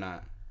nah, they're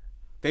not.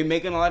 They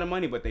making a lot of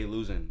money, but they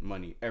losing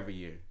money every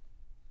year.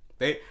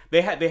 They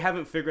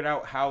haven't figured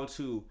out how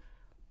to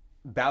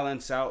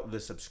balance out the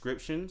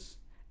subscriptions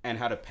and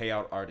how to pay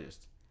out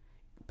artists.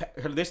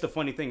 This the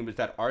funny thing is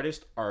that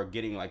artists are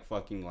getting like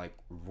fucking like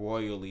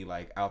royally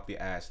like out the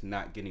ass,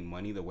 not getting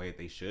money the way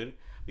they should,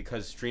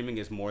 because streaming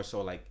is more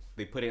so like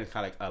they put it in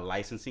kind of like a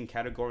licensing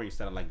category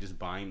instead of like just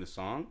buying the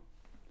song.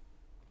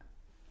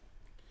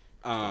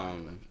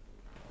 And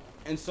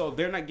so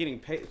they're not getting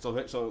paid. So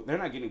they're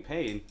not getting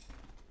paid.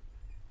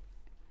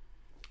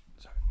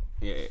 Sorry.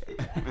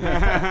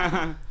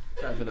 Yeah.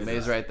 Sorry for the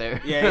maze right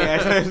there.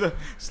 Yeah.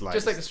 Just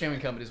like the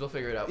streaming companies, we'll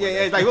figure it out. Yeah,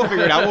 it's like we'll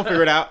figure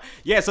it out.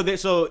 Yeah,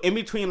 so in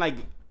between like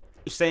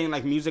saying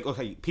like music,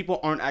 okay, people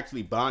aren't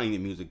actually buying the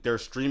music; they're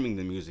streaming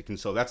the music, and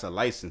so that's a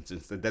license.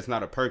 That's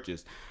not a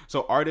purchase.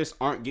 So artists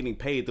aren't getting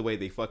paid the way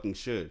they fucking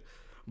should.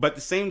 But at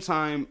the same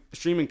time,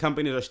 streaming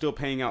companies are still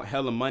paying out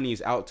hella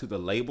monies out to the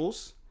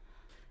labels,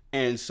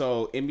 and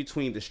so in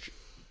between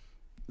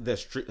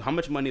how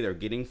much money they're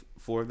getting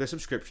for the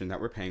subscription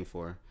that we're paying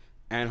for,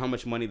 and how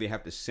much money they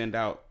have to send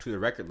out to the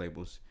record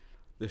labels,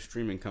 the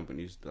streaming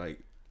companies, like...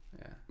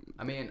 Yeah.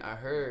 I mean, I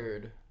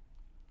heard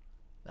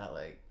that,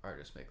 like,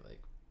 artists make, like,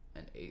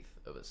 1/8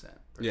 of a cent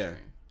per stream.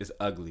 It's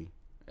ugly.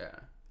 Yeah.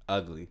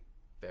 Ugly.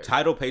 Very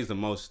Tidal pays the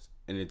most,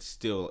 and it's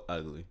still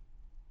ugly.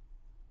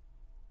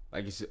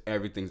 Like,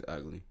 everything's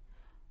ugly.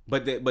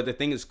 But the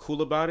thing is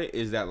cool about it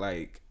is that,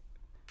 like,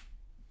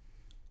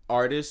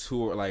 artists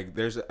who are like,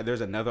 there's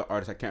another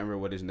artist, I can't remember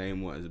what his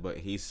name was, but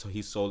he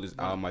sold his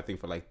album I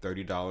think for like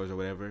 $30 or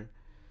whatever.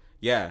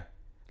 Yeah,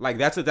 like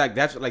that's like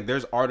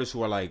there's artists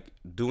who are like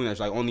doing this,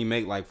 like only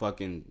make like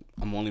fucking,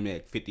 I'm only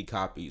make 50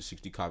 copies,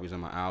 60 copies of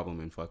my album,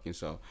 and fucking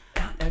so.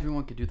 Not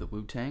everyone could do the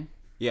Wu-Tang.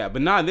 Yeah,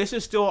 but nah, this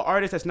is still an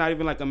artist that's not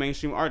even like a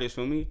mainstream artist.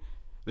 Feel me?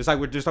 It's like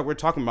we're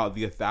talking about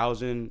the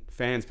 1,000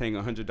 fans paying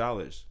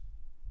 $100.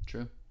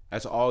 True.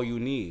 That's all you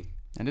need.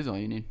 That is all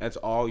you need. That's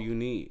all you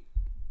need.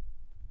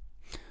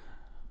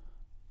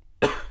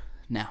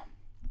 Now,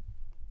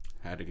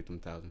 had to get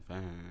them 1,000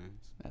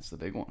 fans. That's the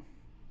big one.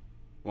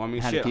 Well, I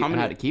mean, how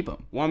to keep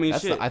them. Well, I mean,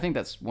 I think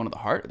that's one of the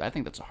hard. I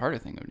think that's a harder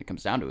thing when it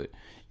comes down to it.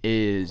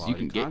 Is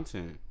quality you can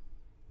content.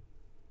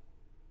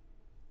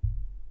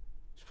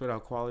 Just put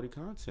out quality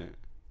content.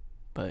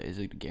 But is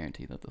it a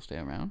guarantee that they'll stay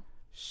around?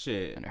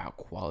 Shit. Under how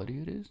quality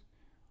it is?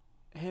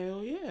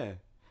 Hell yeah.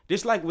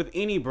 Just like with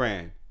any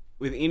brand,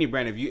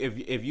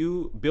 if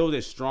you build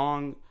a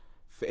strong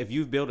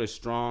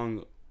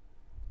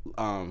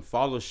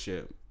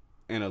followership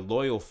and a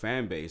loyal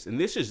fan base, and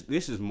this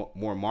is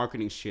more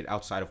marketing shit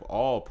outside of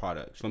all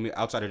products. Feel me?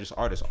 Outside of just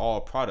artists, all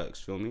products.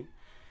 Feel me?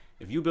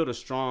 If you build a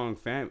strong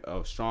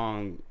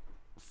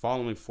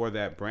following for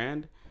that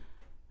brand,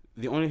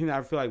 the only thing that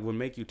I feel like would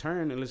make you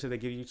turn, unless they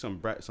give you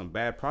some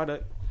bad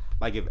product,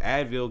 like if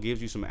Advil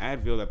gives you some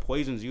Advil that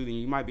poisons you, then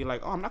you might be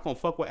like, oh, I'm not gonna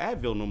fuck with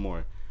Advil no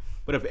more.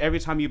 But if every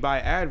time you buy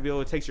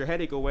Advil, it takes your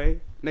headache away,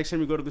 next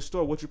time you go to the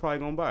store, what you probably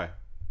gonna buy?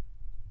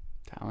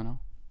 Tylenol.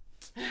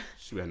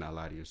 You better not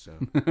lie to yourself.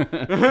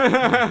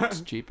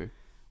 It's cheaper.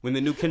 When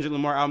the new Kendrick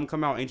Lamar album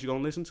come out, ain't you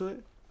gonna listen to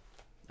it?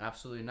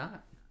 Absolutely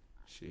not.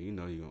 Shit, you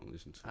know you gonna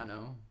listen to it. I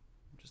know.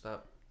 Just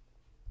thought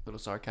a little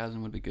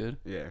sarcasm would be good.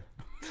 Yeah.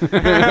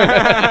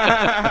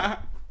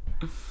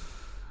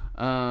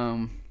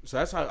 So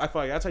that's how I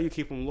feel like that's how you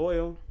keep them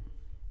loyal.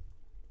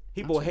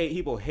 People hate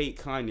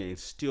Kanye and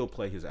still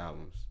play his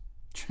albums.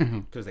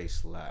 True. Because they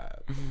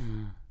slap.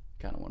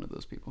 Kind of one of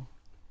those people.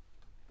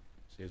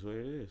 It's what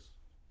it is.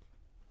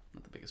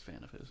 Not the biggest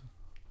fan of his.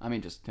 I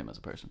mean, just him as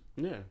a person.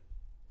 Yeah.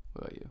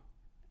 What about you?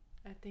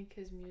 I think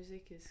his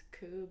music is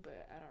cool,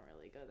 but I don't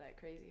really go that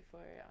crazy for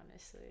it,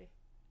 honestly.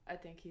 I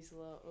think he's a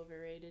little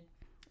overrated.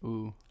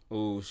 Ooh.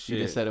 Oh shit.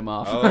 You just set him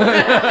off.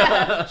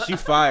 Oh. She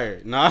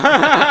fired. Nah.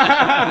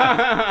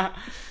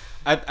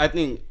 I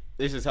think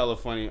this is hella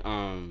funny.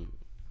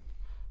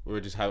 We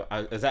were just I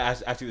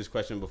asked you this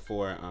question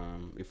before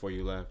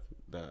you left,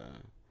 the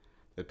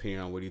opinion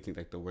on what do you think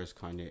like the worst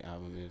Kanye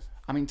album is.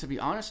 I mean, to be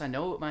honest, I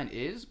know what mine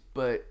is,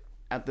 but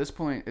at this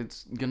point,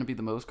 it's gonna be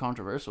the most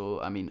controversial.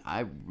 I mean,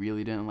 I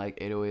really didn't like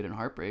 808 and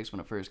Heartbreaks when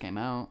it first came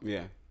out.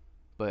 Yeah.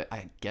 But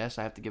I guess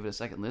I have to give it a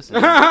second listen.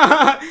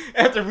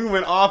 After we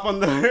went off on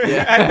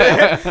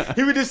the,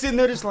 he was just sitting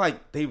there, just like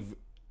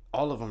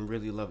all of them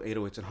really love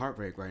 808s and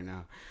Heartbreak right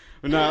now.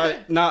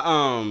 Because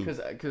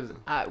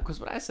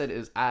what I said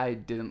is I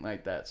didn't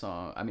like that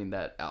song. I mean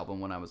that album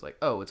when I was like,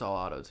 oh, it's all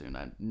auto-tune.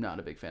 I'm not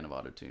a big fan of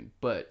auto-tune.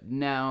 But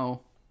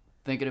now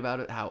thinking about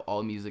it, how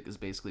all music is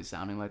basically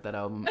sounding like that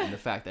album, and the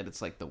fact that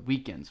it's like The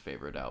Weeknd's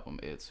favorite album,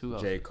 it's who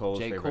else? J. Cole's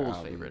favorite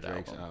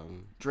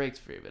album. Drake's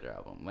favorite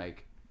album.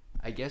 Like,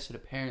 I guess it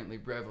apparently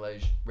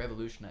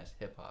revolutionized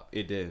hip hop.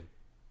 It did.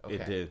 Okay.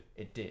 It did.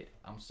 It did.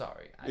 I'm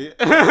sorry.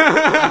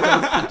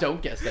 I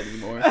don't guess that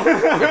anymore. It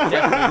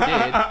definitely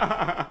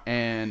did.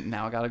 And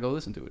now I gotta go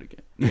listen to it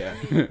again.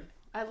 Yeah.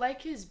 I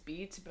like his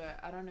beats, but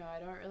I don't know. I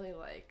don't really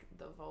like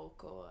the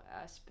vocal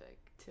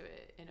aspect to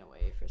it in a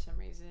way for some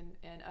reason.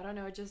 And I don't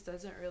know. It just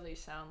doesn't really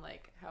sound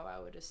like how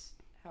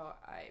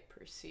I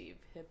perceive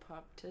hip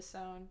hop to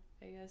sound.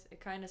 I guess it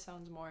kind of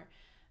sounds more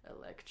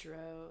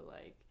electro,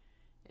 like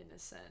in a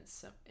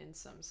sense, in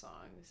some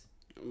songs.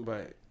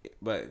 But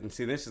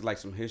see, this is like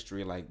some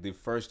history. Like the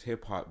first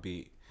hip hop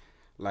beat,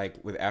 like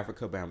with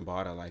Africa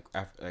Bambaataa, like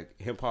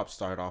hip hop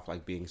started off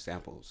like being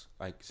samples,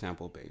 like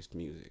sample based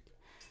music,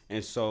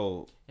 and that's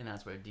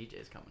where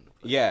DJs come into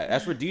play. Yeah,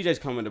 that's where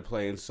DJs come into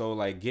play, and so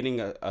like getting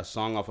a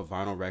song off a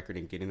vinyl record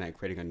and getting that,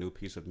 creating a new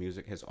piece of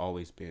music has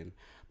always been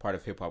part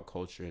of hip hop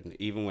culture. And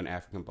even when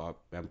African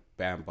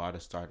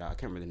Bambaataa started out, I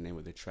can't remember the name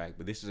of the track,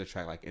 but this is a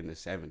track like in the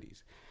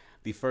 70s.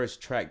 The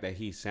first track that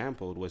he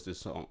sampled was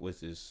this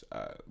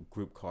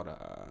group called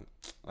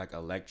like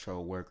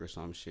Electro Work or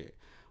some shit,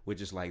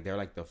 which is like they're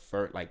like the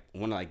first, like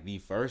one of like the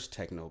first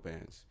techno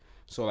bands.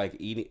 So like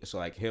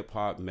hip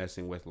hop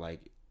messing with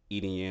like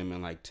EDM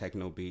and like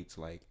techno beats,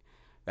 like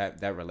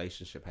that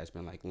relationship has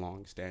been like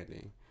long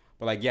standing.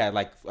 But like yeah,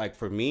 like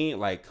for me,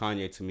 like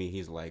Kanye, to me,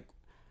 he's like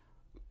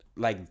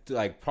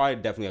probably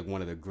definitely like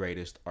one of the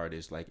greatest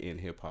artists like in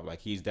hip hop. Like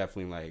he's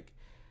definitely like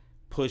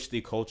push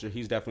the culture.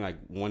 He's definitely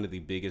like one of the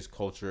biggest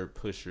culture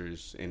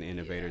pushers and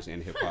innovators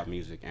in hip hop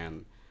music.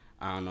 And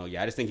I don't know.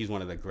 Yeah, I just think he's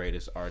one of the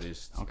greatest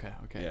artists. Okay.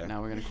 Yeah.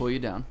 Now we're gonna cool you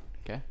down.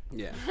 Okay.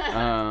 Yeah.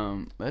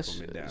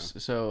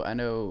 So I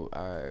know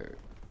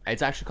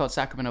it's actually called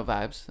Sacramento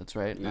Vibes. That's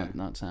right. Yeah.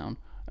 Not sound.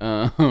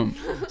 So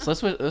let's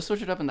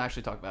switch it up and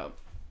actually talk about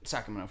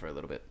Sacramento for a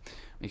little bit,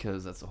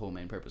 because that's the whole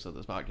main purpose of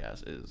this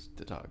podcast, is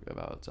to talk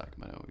about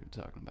Sacramento.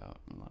 We're talking about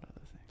a lot of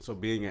other things. So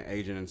being an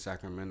agent in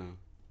Sacramento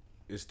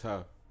is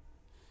tough.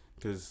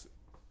 Because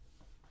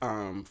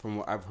from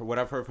what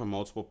I've heard from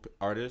multiple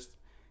artists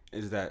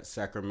is that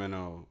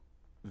Sacramento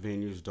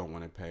venues don't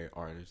want to pay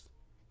artists.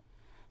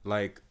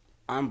 Like,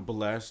 I'm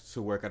blessed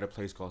to work at a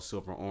place called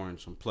Silver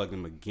Orange. I'm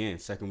plugging them again,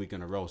 second week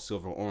in a row.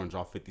 Silver Orange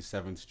off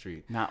 57th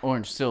Street. Not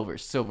orange, silver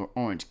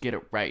orange. Get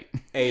it right.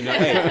 Hey,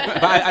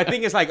 but I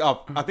think it's like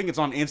I think it's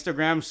on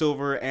Instagram,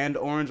 Silver and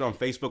Orange. On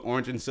Facebook,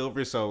 Orange and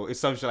Silver. So it's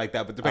some shit like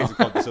that. But they're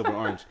basically called the Silver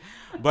Orange.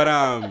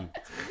 But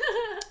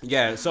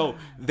yeah, so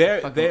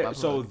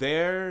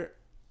their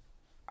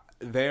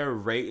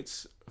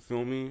rates,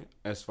 feel me,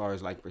 as far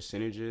as like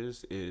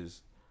percentages,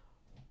 is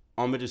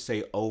I'm gonna just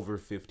say over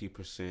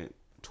 50%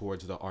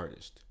 towards the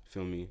artist.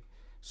 Feel me?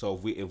 So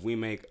if we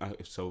make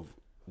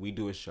we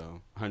do a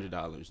show,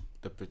 $100,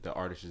 the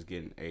artist is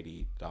getting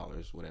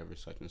 $80, whatever,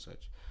 such and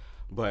such.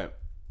 But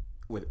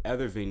with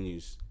other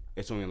venues,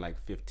 it's only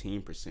like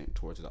 15%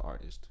 towards the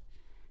artist.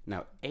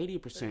 Now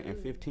 80%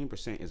 and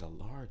 15% is a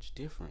large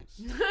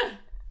difference.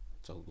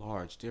 It's a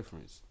large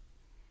difference.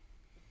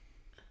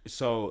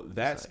 So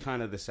that's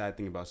kind of the sad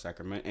thing about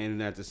Sacramento.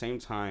 And at the same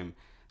time,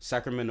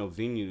 Sacramento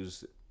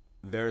venues,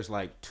 there's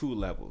like two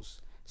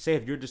levels. Say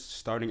if you're just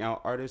starting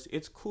out artist,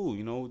 it's cool.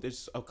 You know,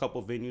 there's a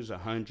couple venues,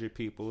 100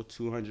 people,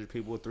 200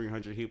 people,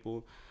 300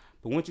 people.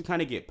 But once you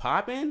kind of get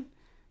popping,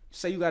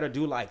 say you got to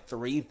do like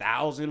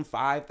 3,000,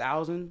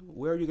 5,000,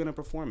 where are you going to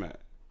perform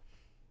at?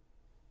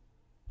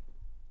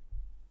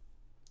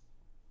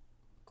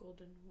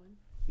 Golden One.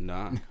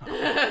 Nah,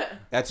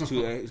 that's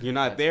too. You're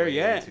not there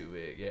yet. Too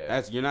big,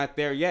 yeah. You're not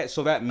there yet.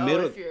 So that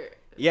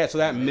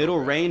middle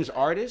range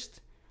artist,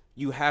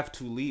 you have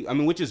to leave. I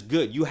mean, which is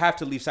good. You have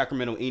to leave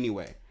Sacramento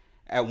anyway,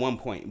 at one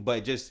point.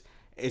 But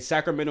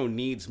Sacramento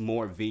needs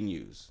more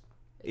venues.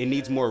 It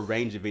needs more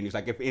range of venues.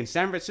 Like if in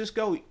San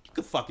Francisco, you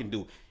could fucking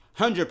do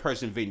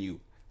 100-person venue.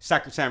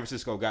 San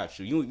Francisco got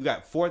you. You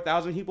got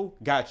 4,000 people,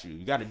 got you.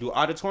 You got to do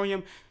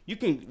auditorium. You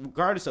can,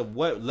 regardless of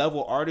what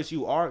level artist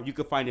you are, you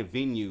can find a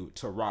venue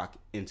to rock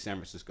in San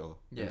Francisco.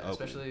 Yeah,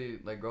 especially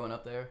like growing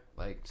up there,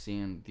 like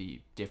seeing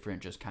the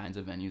different just kinds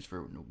of venues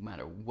for no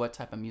matter what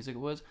type of music it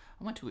was.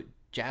 I went to a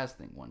jazz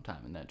thing one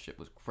time, and that shit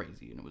was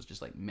crazy, and it was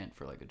just like meant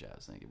for like a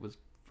jazz thing. It was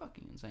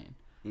fucking insane.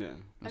 Yeah,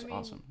 it was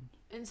awesome.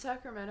 In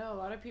Sacramento, a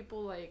lot of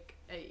people like,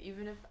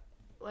 even if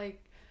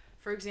like,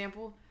 for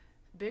example,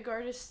 big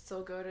artists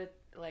still go to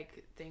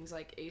like things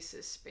like Ace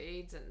of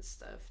Spades and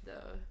stuff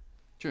though.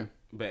 True.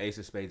 But Ace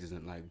of Spades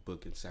isn't like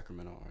booking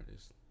Sacramento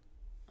artists.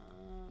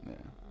 Yeah.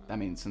 I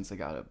mean, since they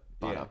got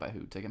bought out by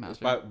who?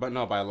 Ticketmaster?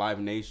 By Live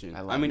Nation.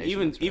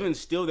 Even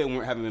still, they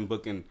haven't been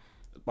booking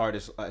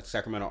artists like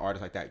Sacramento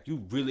artists like that.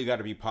 You really got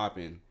to be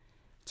popping.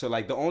 So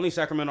like the only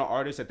Sacramento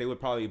artist that they would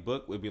probably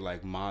book would be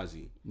like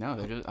Mozzie. No,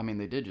 they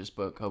did just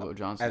book Hobo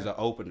Johnson as an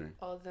opener.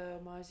 Although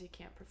Mozzie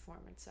can't perform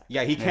in Sacramento.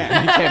 Yeah, he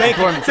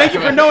can't. Thank you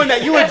for knowing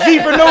that. You a G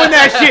for knowing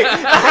that shit.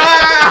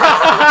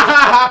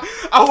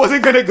 I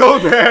wasn't gonna go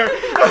there.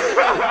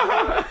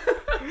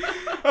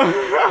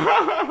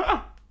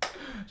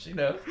 She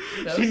knows.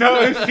 She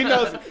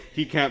knows.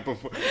 He can't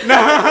perform.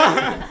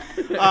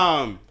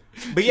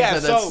 But yeah,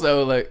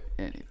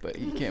 but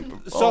he can't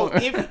perform. So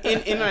if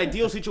in an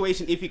ideal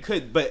situation, if he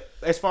could, but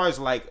as far as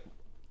like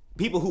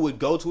people who would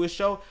go to his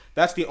show,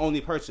 that's the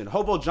only person.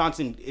 Hobo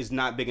Johnson is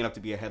not big enough to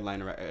be a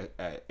headliner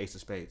at Ace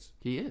of Spades.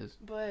 He is.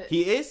 But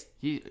He is?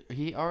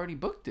 He already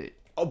booked it.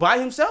 Oh, by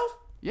himself?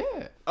 Yeah.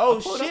 Oh,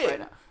 I'll pull it up shit. right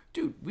now.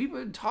 Dude, we've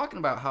been talking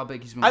about how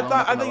big he's been. I blowing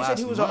up thought in the you said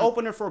he last was month. an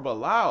opener for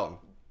Bilal.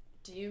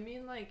 do you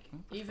mean like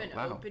What's even for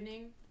Bilal?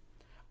 opening?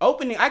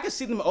 Opening, I could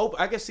see them.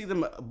 I could see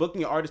them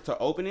booking an artist to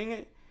opening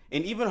it,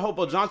 and even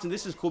Hobo Johnson.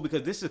 This is cool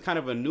because this is kind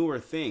of a newer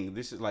thing.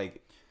 This is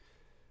like,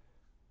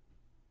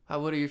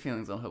 What are your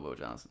feelings on Hobo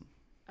Johnson?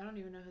 I don't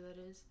even know who that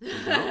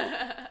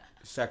is.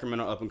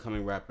 Sacramento up and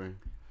coming rapper.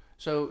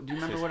 So, do you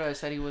remember what I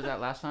said he was at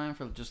last time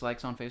for just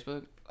likes on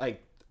Facebook?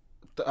 Like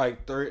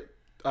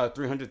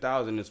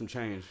 300,000 and some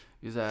change.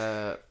 He's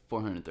at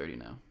 430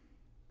 now.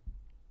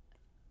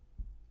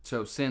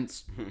 So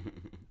since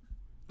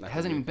it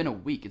hasn't even been a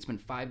week, it's been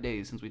 5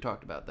 days since we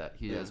talked about that.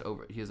 He has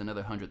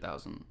another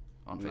 100,000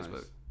 on Nice.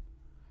 Facebook.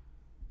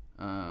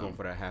 Going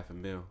for that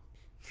 $500,000.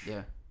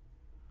 Yeah.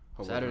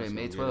 Hobo Saturday, Johnson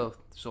May will get it. 12th,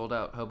 sold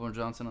out. Hobo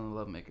Johnson and the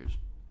Love Makers.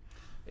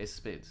 Ace of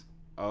Spades.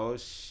 Oh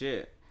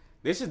shit!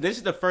 This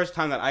is the first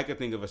time that I could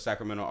think of a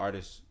Sacramento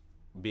artist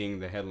being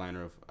the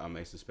headliner of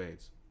Ace of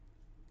Spades.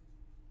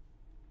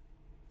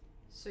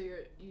 So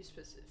you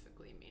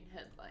specifically mean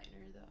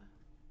headliner though?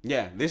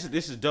 Yeah, this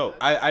is dope.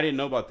 I didn't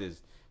know about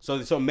this.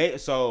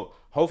 So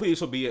hopefully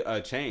this will be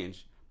a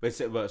change. But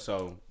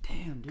so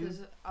Damn, dude. Because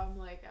I'm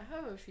like, I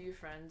have a few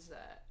friends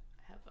that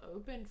have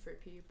opened for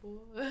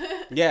people.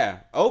 yeah,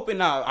 open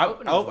now.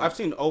 Opening's I've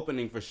seen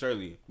opening for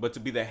surely, but to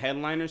be the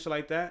headliner shit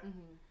like that. Mm-hmm.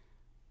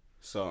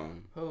 So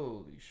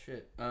Holy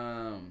shit.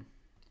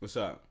 what's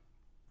up?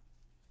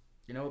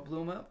 You know what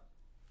blew him up?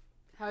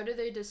 How do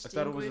they I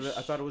distinguish?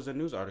 thought it was a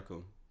news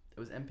article. It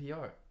was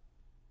NPR.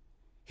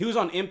 He was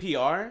on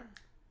NPR.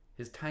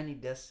 His Tiny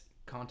Desk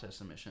contest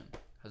submission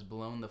has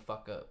blown the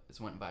fuck up.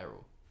 It's went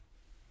viral.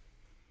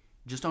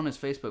 Just on his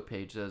Facebook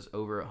page, there's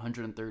over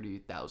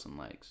 130,000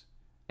 likes.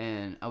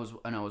 And I was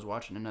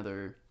watching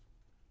another,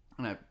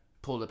 and I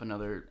pulled up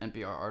another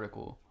NPR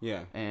article.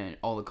 Yeah, And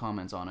all the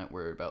comments on it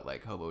were about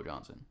like Hobo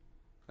Johnson,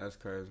 that's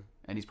crazy.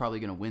 and he's probably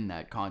gonna win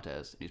that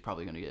contest. And he's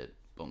probably gonna get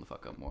blown the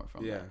fuck up more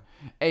from Yeah. it.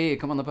 Hey,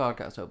 come on the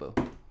podcast, Hobo.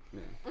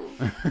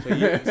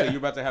 Yeah. So you're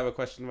about to have a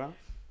question about?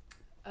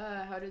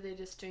 How do they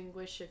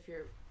distinguish if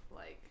you're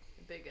like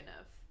big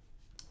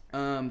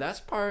enough? That's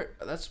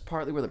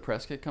partly where the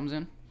press kit comes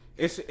in.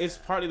 It's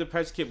partly the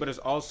press kit, but it's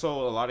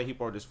also a lot of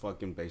people are just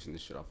fucking basing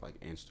this shit off like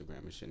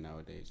Instagram and shit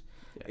nowadays.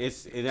 Yeah.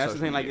 That's the Social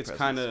thing. Like media it's presence.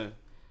 kind of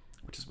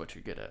Which is what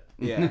you're good at.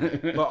 yeah,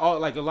 but all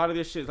like a lot of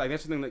this shit. Like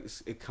that's the thing. Like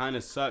it kind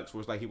of sucks. Where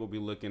it's like people be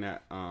looking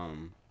at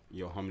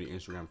yo, how many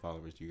Instagram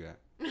followers you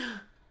got?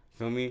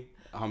 Feel me?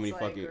 How many It's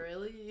fucking like,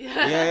 really?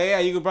 yeah.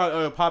 You could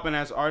probably pop in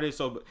as artist.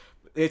 So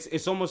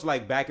it's almost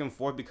like back and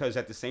forth because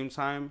at the same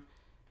time,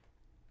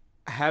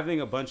 having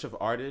a bunch of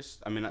artists,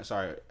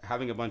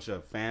 having a bunch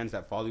of fans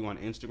that follow you on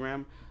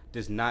Instagram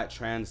does not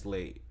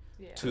translate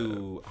Yeah.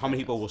 to how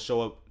many people will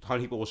show up. How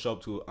many people will show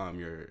up to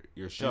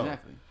your show?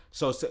 Exactly.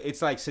 So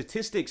it's like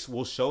statistics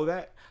will show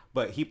that,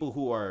 but people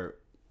who are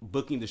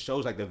booking the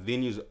shows, like the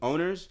venue's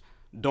owners,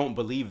 don't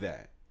believe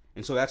that.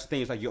 And so that's the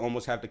thing. It's like you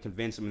almost have to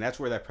convince them, and that's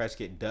where that press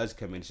kit does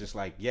come in. It's just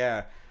like,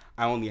 yeah,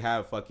 I only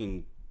have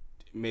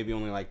maybe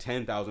only like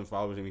 10,000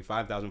 followers, maybe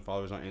 5,000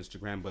 followers on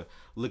Instagram, but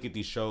look at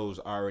these shows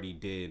I already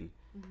did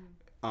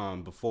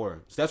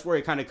before. So that's where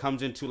it kind of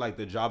comes into like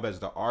the job as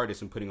the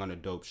artist and putting on a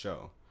dope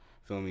show.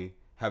 Feel me?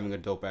 Having a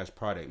dope ass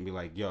product and be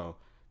like, yo,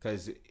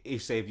 because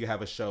if you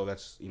have a show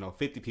that's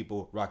 50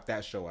 people, rock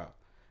that show out.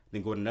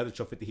 Then go to another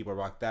show, 50 people,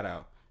 rock that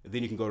out. And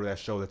then you can go to that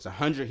show that's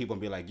 100 people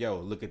and be like, yo,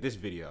 look at this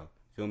video.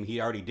 Feel me?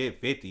 He already did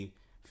 50.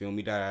 Feel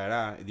me? Da da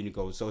da. And then you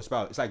go. So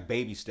it's like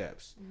baby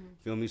steps.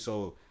 Feel me?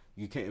 So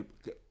you can't.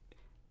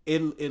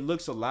 It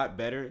looks a lot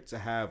better to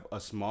have a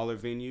smaller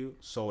venue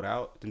sold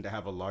out than to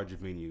have a larger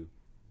venue,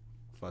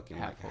 fucking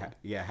half full.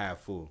 half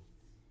full,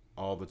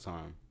 all the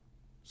time.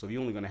 So if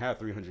you're only gonna have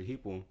 300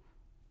 people,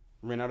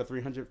 rent out a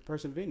 300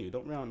 person venue.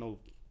 Don't rent out no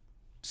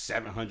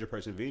 700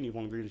 person venue if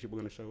only 300 people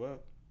gonna show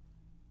up.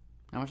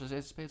 How much does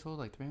Ace of Spades hold?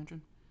 Like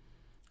 300?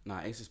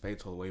 Nah, Ace of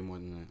Spades hold way more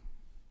than that.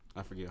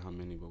 I forget how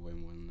many, but way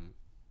more than that.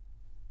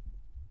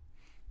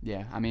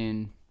 Yeah, I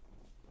mean,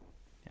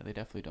 yeah, they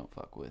definitely don't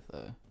fuck with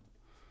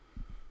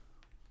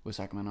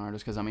Sacramento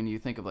artists. Because I mean, you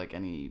think of like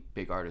any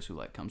big artist who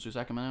like comes to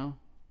Sacramento,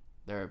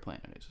 they're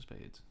playing at Ace of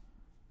Spades.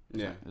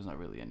 There's not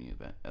really any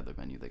other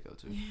venue they go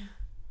to.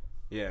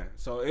 Yeah,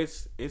 so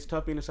it's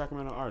tough being a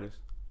Sacramento artist.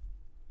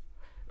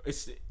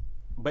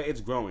 But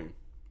it's growing.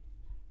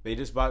 They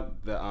just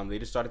bought they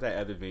just started that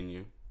other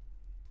venue.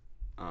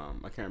 I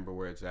can't remember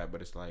where it's at,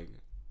 but it's like.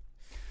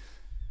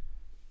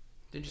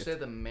 Did you say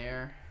the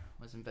mayor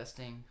was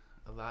investing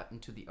a lot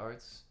into the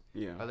arts?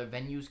 Yeah. Are there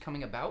venues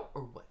coming about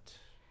or what?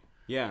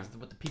 Yeah. Is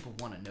what the people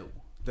want to know.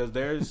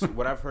 There's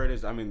what I've heard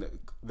is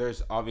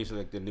there's obviously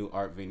like the new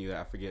art venue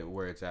that I forget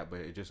where it's at, but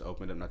it just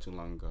opened up not too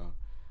long ago.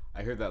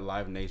 I heard that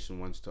Live Nation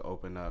wants to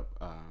open up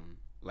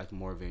like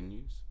more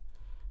venues,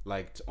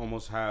 like to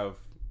almost have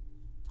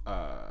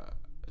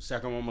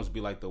Sacramento must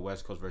be like the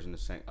West Coast version of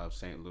St.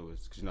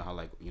 Louis, because you know how,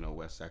 like, you know,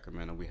 West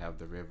Sacramento, we have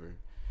the river.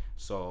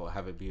 So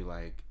have it be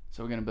like.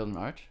 So we're gonna build an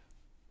arch.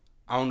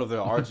 I don't know if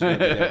the arch is gonna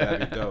be there,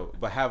 that'd be dope.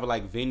 But have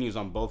like venues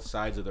on both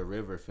sides of the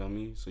river. Feel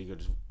me? So you could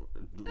just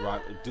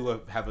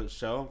have a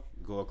show,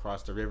 go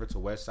across the river to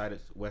West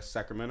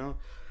Sacramento,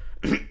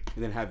 and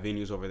then have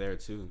venues over there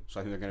too. So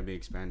I think they're gonna be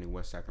expanding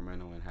West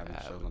Sacramento and having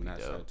shows on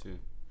that side too.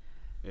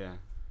 Yeah.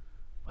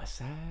 West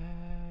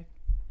Sac.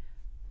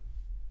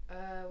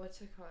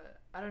 What's it called?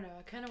 I don't know.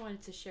 I kind of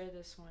wanted to share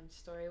this one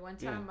story. One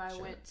time I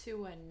went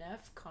to a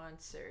Neff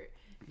concert,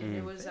 and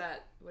it was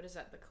at, what is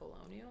that, the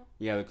Colonial?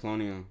 Yeah, the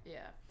Colonial.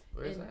 Yeah.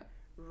 Where is that?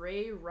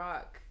 Ray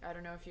Rock. I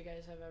don't know if you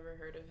guys have ever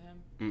heard of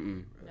him.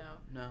 No.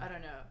 I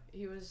don't know.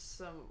 He was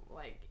some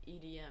like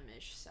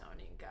EDM-ish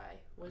sounding guy.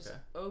 Was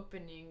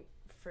opening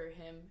for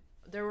him.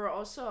 There were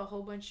also a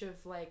whole bunch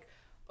of like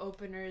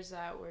openers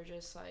that were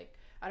just like,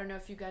 I don't know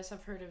if you guys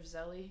have heard of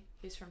Zelly.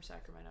 He's from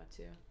Sacramento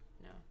too.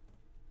 No.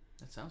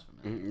 That sounds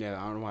familiar. Yeah,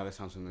 I don't know why that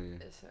sounds familiar.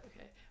 It's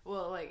okay.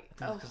 Well, like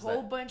a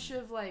whole bunch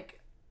of like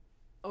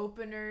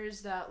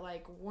openers that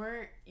like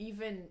weren't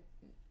even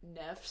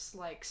Neff's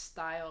like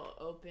style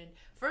open.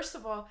 First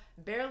of all,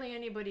 barely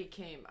anybody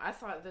came. I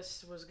thought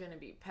this was gonna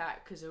be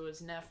packed because it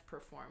was Neff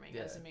performing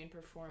as the main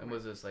performer. And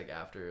was this like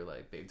after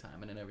like Big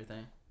Timing and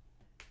everything?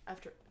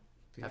 After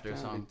a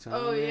song.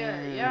 Oh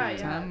yeah.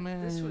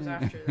 This was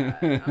after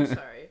that. I'm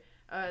sorry.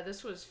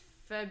 This was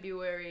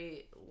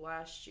February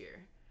last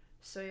year.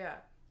 So yeah.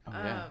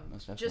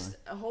 Just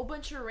a whole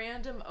bunch of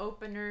random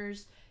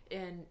openers,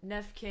 and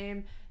Neff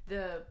came.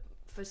 The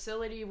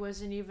facility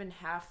wasn't even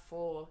half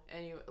full,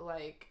 and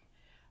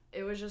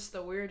it was just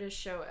the weirdest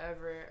show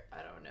ever. I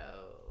don't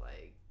know,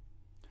 like,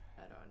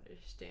 I don't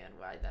understand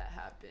why that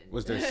happened.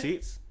 Was there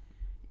seats?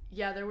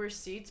 Yeah, there were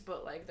seats,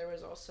 but like there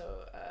was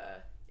also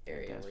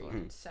area where you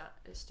could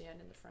stand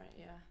in the front.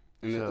 Yeah.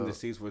 And the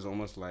seats was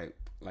almost like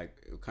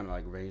kind of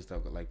like raised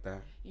up like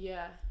that.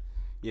 Yeah.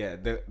 Yeah,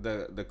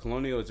 the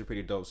Colonial is a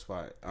pretty dope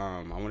spot.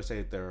 I want to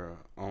say they're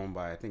owned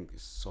by, I think,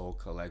 Soul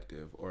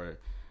Collective, or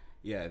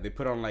they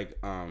put on like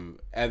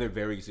other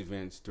various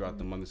events throughout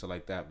the month and stuff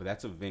like that. But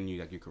that's a venue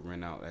that you could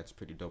rent out. That's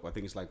pretty dope. I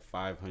think it's like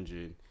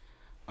 500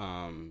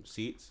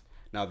 seats.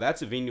 Now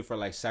that's a venue for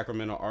like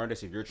Sacramento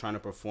artists. If you're trying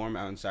to perform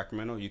out in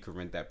Sacramento, you could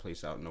rent that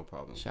place out, no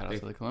problem. Shout out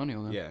to the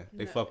Colonial, though. Yeah,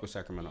 they fuck with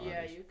Sacramento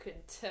artists. Yeah, you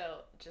could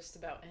tell just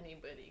about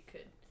anybody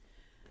could.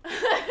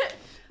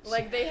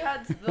 Like they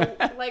had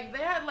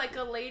like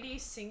a lady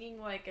singing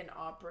like an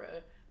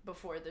opera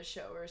before the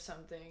show or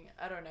something.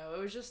 I don't know. It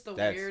was just the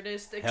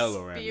weirdest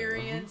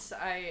experience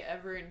I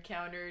ever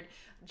encountered.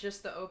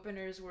 Just the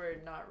openers were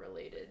not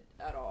related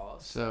at all.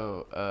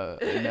 So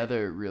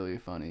another really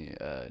funny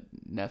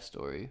Neff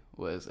story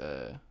was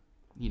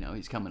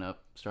he's coming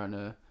up, starting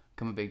to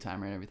become a big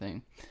timer and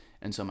everything.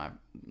 And so my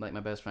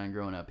best friend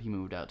growing up, he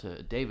moved out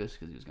to Davis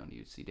because he was going to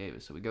UC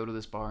Davis. So we go to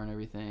this bar and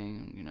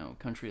everything,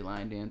 country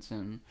line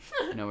dancing.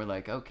 We're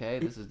like, okay,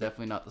 this is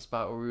definitely not the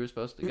spot where we were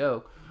supposed to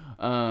go.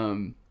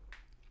 I'm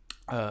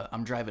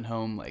driving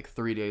home like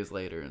 3 days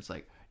later, and it's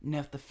like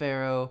Neff the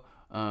Pharaoh,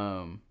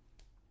 2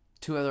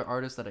 other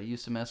artists that I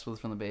used to mess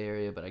with from the Bay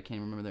Area, but I can't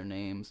remember their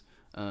names.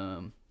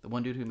 The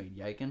one dude who made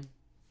Yikin'.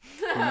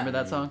 Remember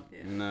that song?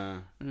 Yeah. Nah.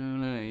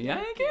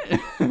 Yikin'.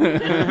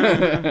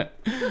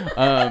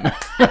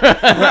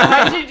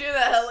 How'd you do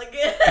that hell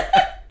again?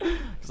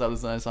 Because I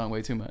listened to that song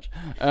way too much.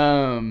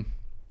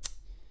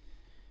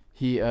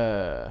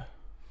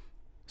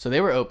 So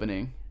they were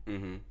opening.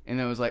 Mm-hmm. And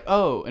it was like,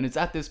 oh, and it's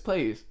at this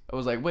place. I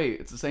was like,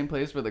 wait, it's the same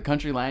place where the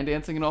country line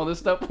dancing and all this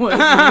stuff was?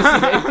 And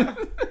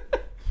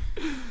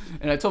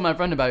I told my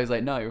friend about it. He's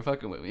like, no, you're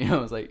fucking with me. I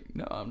was like,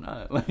 no, I'm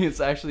not. Like, it's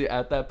actually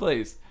at that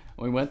place.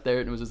 We went there,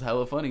 and it was just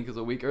hella funny because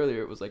a week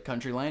earlier it was like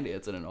country line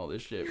dancing and all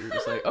this shit. We were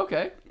just like,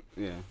 okay.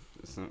 Yeah.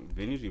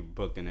 Venues be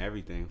booking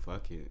everything.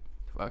 Fuck it.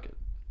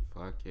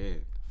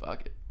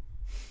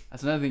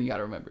 That's another thing you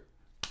gotta remember.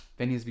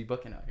 Venues be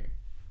booking out here.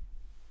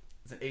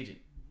 It's an agent.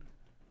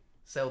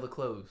 Sell the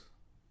clothes.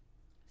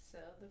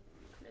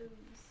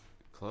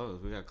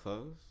 Clothes? We got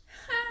clothes?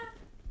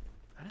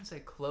 I didn't say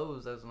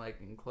close as in like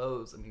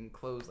enclose. I mean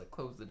close, like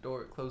close the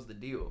door, close the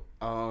deal.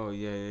 Oh,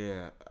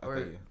 yeah.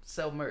 Or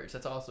sell merch.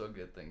 That's also a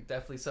good thing.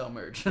 Definitely sell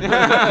merch. We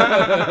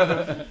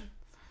out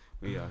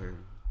here.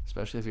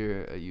 Especially if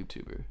you're a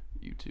YouTuber.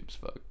 YouTube's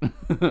fucked.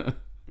 Yeah.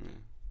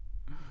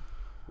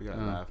 We got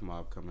a Laugh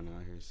Mob coming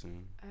out here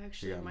soon. I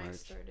actually might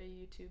start a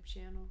YouTube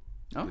channel.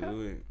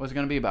 Okay. What's it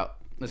going to be about?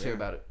 Let's hear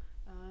about it.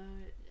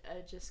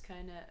 Just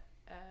kind of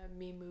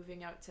me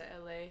moving out to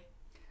LA.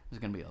 Is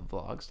it going to be a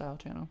vlog style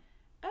channel?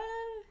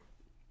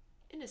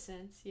 In a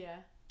sense, yeah.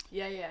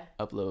 Yeah.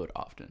 Upload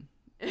often.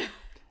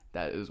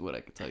 That is what I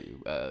could tell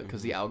you.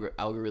 Because the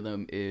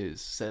algorithm is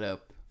set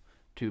up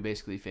to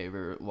basically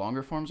favor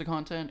longer forms of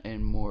content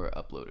and more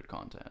uploaded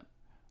content.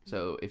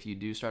 So if you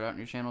do start out on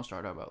your channel,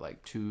 start out about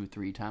like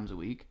 2-3 times a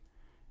week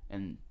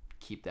and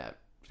keep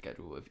that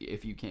schedule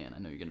if you can. I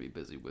know you're going to be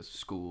busy with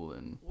school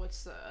and...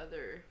 What's the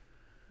other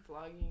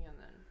vlogging and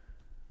then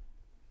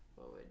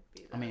what would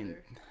be the other?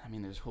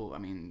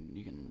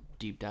 You can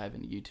deep dive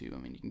into YouTube. I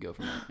mean, you can go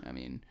from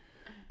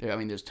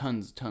there's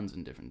tons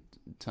of different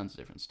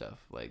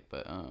stuff. Like,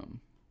 but I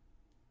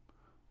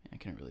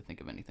can't really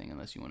think of anything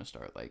unless you want to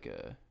start like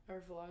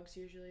Are vlogs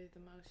usually the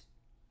most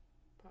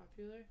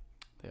popular?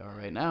 They are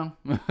right now.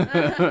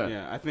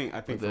 Yeah, I think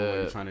what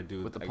you're trying to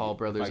do with the Paul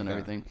brothers and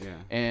everything. Yeah.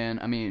 And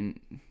I mean,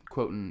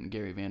 quoting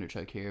Gary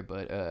Vaynerchuk here,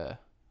 but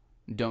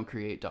don't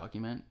create,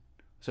 document.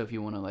 So if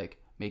you want to like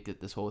make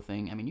it this whole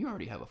thing, I mean, you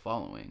already have a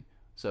following.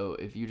 So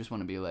if you just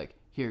want to be like,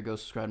 here, go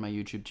subscribe to my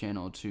YouTube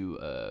channel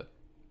to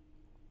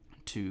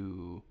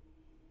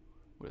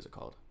what is it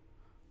called?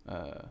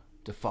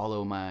 To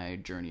follow my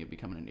journey of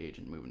becoming an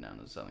agent, moving down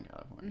to Southern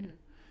California. Mm-hmm.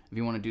 If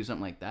you want to do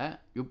something like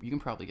that, you can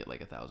probably get like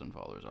 1,000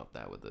 followers off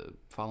that with the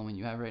following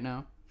you have right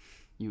now.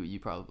 You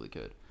probably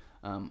could.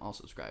 I'll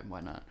subscribe.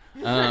 Why not?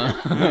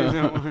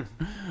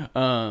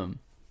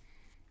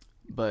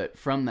 But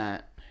from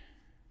that,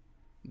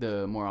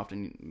 the more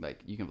often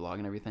like you can vlog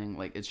and everything,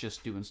 like it's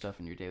just doing stuff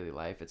in your daily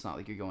life. It's not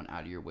like you're going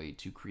out of your way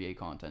to create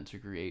content, to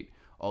create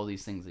all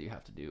these things that you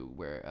have to do.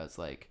 Whereas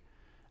like,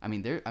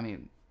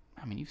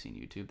 you've seen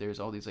YouTube. There's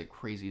all these like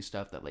crazy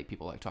stuff that like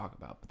people like talk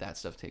about, but that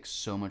stuff takes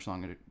so much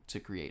longer to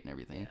create and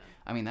everything. Yeah.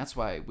 I mean, that's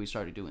why we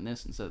started doing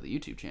this instead of the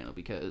YouTube channel,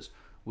 because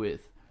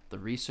with the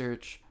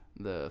research,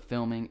 the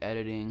filming,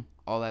 editing,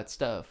 all that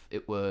stuff,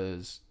 it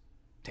was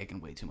taking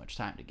way too much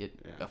time to get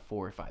a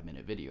 4 or 5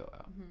 minute video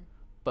out. Mm-hmm.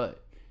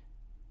 But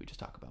we just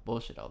talk about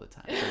bullshit all the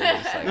time. So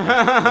we're just like,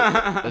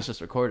 let's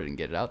just record it and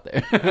get it out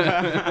there.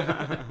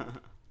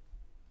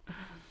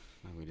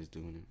 We're just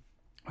doing it.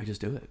 We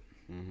just do it.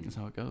 Mm-hmm. That's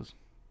how it goes.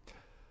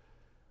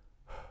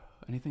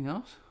 Anything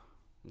else?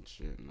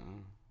 Shit, no.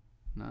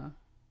 No?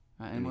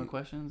 Any more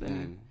questions?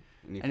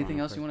 Anything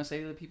else you want to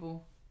say to the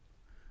people?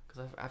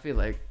 Because I feel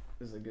like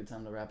this is a good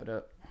time to wrap it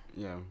up.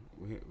 Yeah,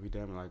 we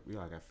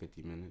got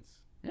 50 minutes.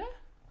 Yeah,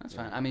 that's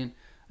fine. I mean,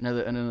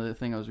 another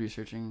thing I was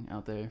researching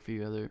out there for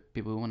you other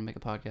people who want to make a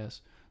podcast,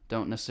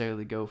 don't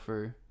necessarily go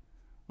for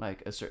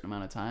like a certain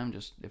amount of time.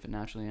 Just if it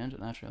naturally ends, it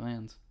naturally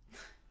ends.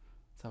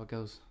 That's how it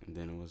goes. And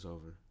then it was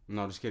over.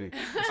 No, just kidding.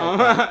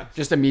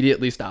 Just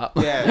immediately stop.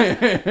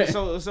 Yeah.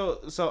 So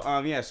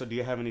do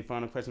you have any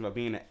final questions about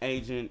being an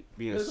agent,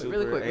 being a super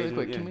agent? Really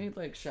quick. Yeah. Can we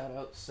like shout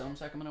out some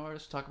Sacramento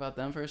artists? Talk about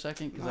them for a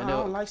second, because I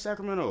don't like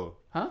Sacramento.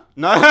 Huh?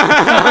 No.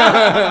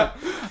 I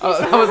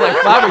was like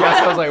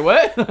flabbergasted. I was like,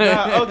 what?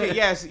 No, okay.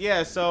 Yes.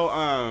 Yeah. So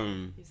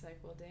He's like,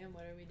 well, damn.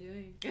 What are we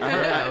doing?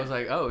 I was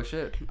like, oh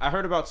shit. I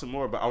heard about some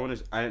more, but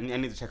I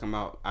need to check them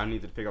out. I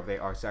need to figure out if they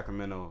are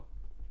Sacramento,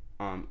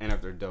 and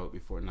if they're dope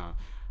before now.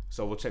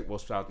 So we'll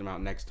shout them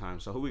out next time.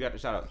 So who we got to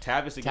shout out?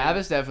 Tavis again.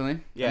 Tavis,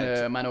 definitely.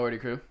 Yeah. The Minority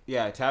Crew.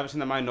 Yeah, Tavis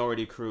and the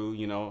Minority Crew.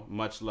 You know,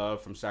 much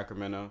love from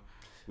Sacramento.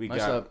 Much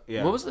love.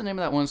 Yeah. What was the name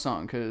of that one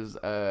song? Because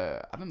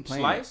I've been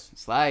playing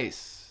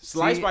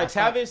Slice by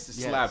Tavis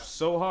slaps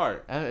so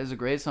hard. That is a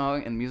great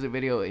song, and the music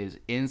video is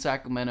in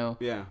Sacramento.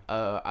 Yeah.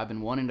 I've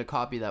been wanting to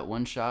copy that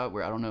one shot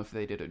where I don't know if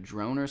they did a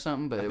drone or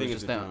something, but it was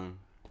just them. Drone.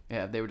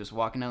 Yeah, they were just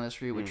walking down the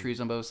street with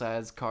trees on both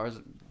sides, cars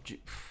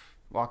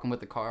walking with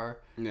the car,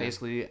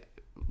 basically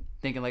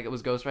thinking like it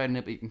was Ghost Riding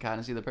it, but you can kind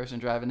of see the person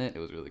driving it. It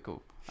was really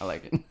cool. I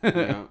like it.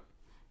 Yeah.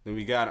 Then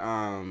we got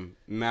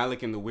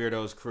Malik and the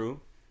Weirdos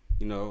Crew.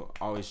 You know,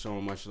 always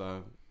showing much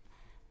love.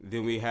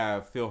 Then we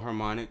have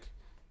Philharmonic,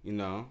 you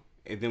know.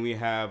 And then we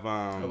have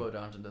Hobo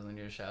Donjon doesn't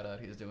need a shout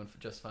out. He's doing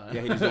just fine.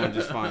 Yeah, he's doing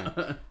just fine.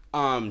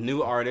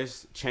 New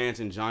artists,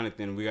 Chance and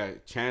Jonathan. We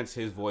got Chance,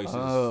 his voice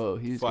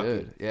is he's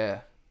good.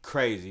 Yeah.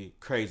 Crazy.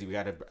 We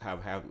got to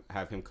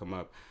have him come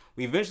up.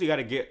 We eventually got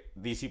to get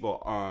these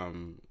people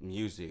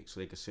music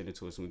so they can send it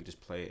to us and we can just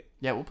play it.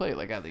 Yeah, we'll play it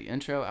like at the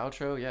intro,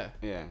 outro, yeah.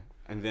 Yeah.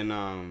 And then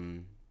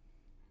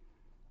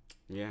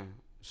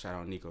shout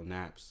out Nico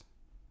Naps.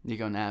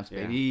 Nico Naps,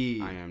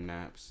 baby. I am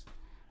Naps.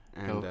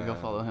 And go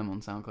follow him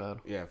on SoundCloud.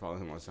 Yeah, follow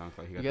him on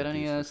SoundCloud. You got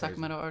any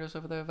Sacramento artists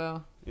over there,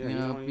 Val?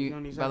 Yeah,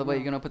 by the way,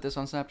 you're gonna put this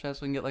on Snapchat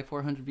so we can get like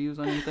 400 views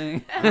on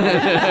anything.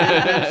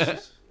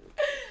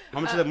 How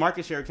much of the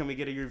market share can we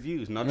get of your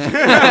views? No.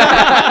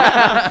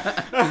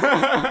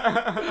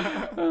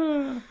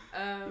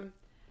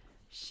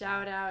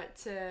 Shout out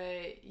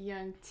to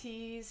Young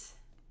Tees.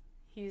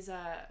 He's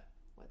what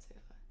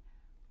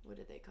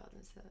did they call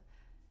themselves?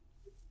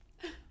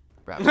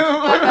 Rapper.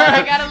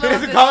 I got a little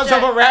Does he call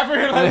himself a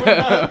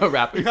rapper? A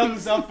rapper. He calls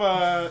himself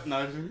no.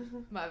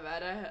 My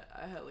bad.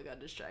 I hella got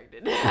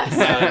distracted. I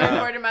started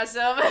recording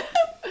myself.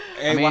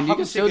 I mean, you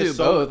can still do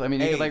both. I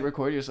mean, you can like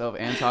record yourself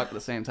and talk at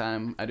the same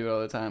time. I do it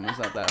all the time. It's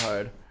not that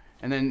hard.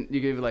 And then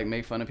you can like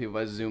make fun of people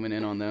by zooming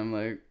in on them.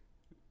 Like,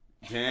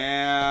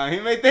 damn, he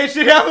made that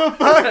shit out of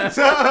fucked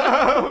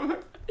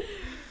up.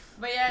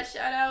 But yeah,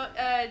 shout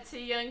out to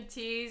Young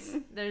Tees.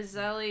 There's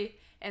Zelly.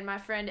 And my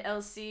friend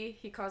LC,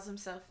 he calls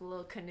himself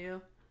Lil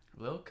Canoe.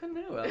 Lil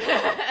Canoe.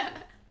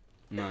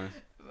 Nice.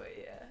 But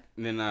yeah.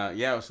 And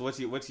then so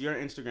what's your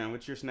Instagram?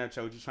 What's your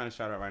Snapchat? What you trying to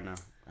shout out right now?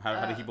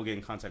 How do people get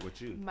in contact with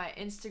you? My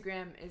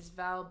Instagram is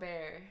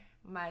Valbear.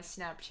 My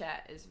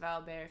Snapchat is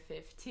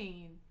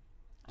Valbear15.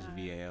 It's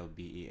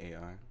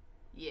VALBEAR.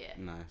 Yeah.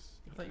 Nice.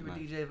 I thought you were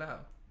DJ Val.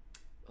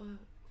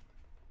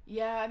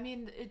 Yeah, I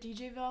mean,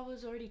 DJ Val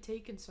was already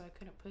taken, so I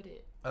couldn't put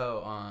it. Oh,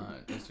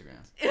 on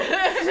Instagram.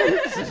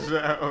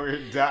 Or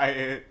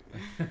diet.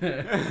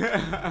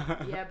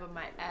 Yeah, but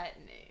my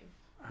name.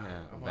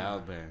 Yeah, Val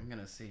Bear. I'm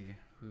gonna see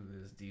who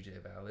this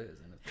DJ Val is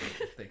and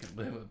if they can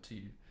live up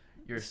to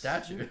your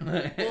stature.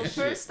 Well,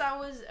 first I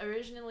was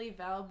originally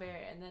Val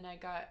Bear, and then I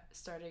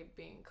started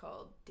being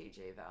called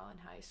DJ Val in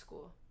high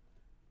school.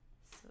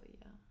 So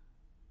yeah.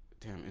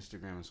 Damn,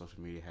 Instagram and social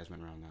media has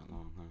been around that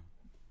long, huh?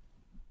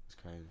 It's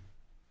crazy.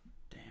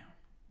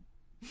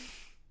 Damn.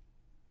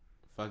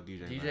 Fuck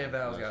DJ. DJ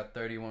Val's got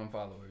 31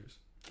 followers.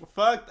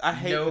 Fuck, I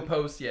hate no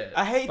post yet.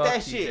 I hate Fuck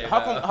that DJ shit.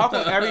 Val. How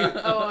come every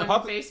on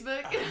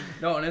Facebook?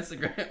 No, on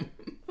Instagram.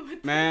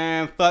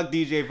 Man, fuck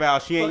DJ Val.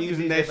 She ain't Fuck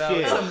using DJ that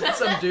Val. shit.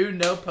 Some dude,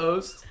 no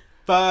post.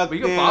 Fuck. We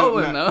can follow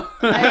him though.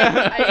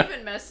 I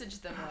even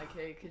messaged them like,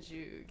 hey, could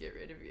you get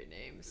rid of your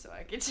name so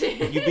I could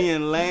change? You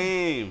being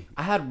lame.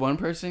 I had one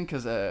person,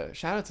 because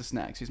shout out to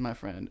Snacks. He's my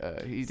friend.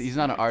 He's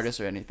not an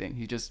artist or anything.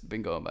 He's just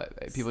been going by.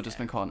 People just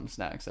been calling him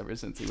Snacks ever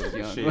since he was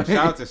young. Shit,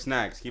 shout out to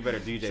Snacks. He better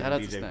DJ Shout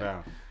out with to DJ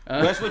Snacks.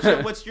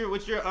 Val. What's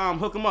your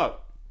hook him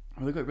up?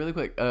 Really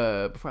quick.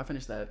 Before I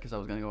finish that, because I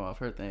was gonna go off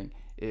her thing,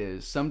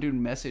 is some dude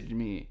messaged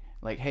me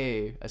like,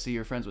 hey, I see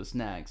you're friends with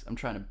Snacks. I'm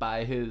trying to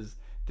buy his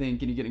thing.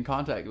 Can you get in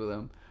contact with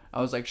him? I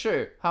was like,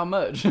 sure. How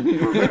much?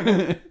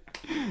 And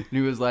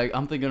he was like,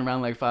 I'm thinking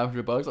around like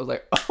 $500. I was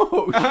like,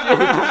 oh shit,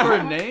 just for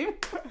a name?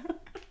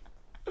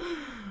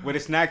 What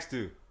did Snacks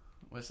do?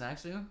 What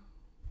Snacks do?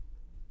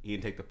 He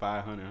didn't take the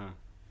 500, huh?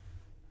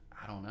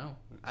 I don't know.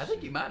 I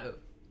think he might have.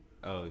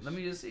 Oh, Let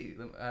me just see.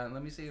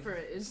 Let me see if For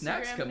an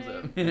Snacks Instagram comes name?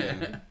 up.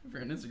 Yeah, for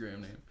an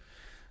Instagram name.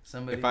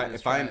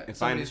 Somebody's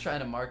trying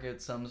to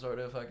market some sort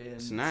of fucking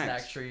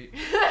snack treat,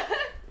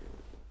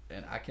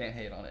 and I can't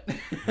hate on it.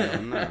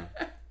 Hell no.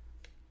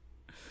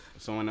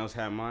 If someone else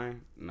had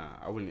mine, nah,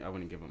 I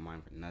wouldn't give them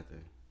mine for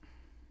nothing.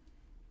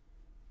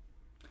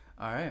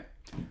 All right,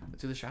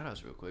 let's do the shout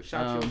outs real quick.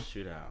 Shout your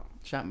shit out.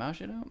 Shout my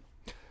shit out.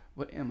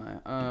 What am I?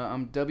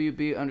 I'm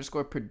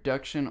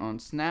WB_production on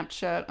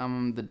Snapchat.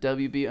 I'm the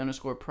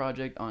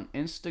WB_project on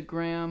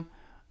Instagram.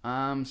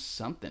 I'm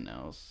something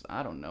else.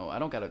 I don't know. I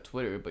don't got a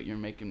Twitter, but you're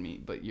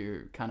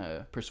kind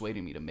of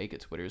persuading me to make a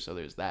Twitter, so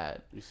there's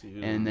that. You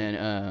see And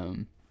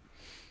then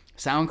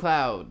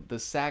SoundCloud, the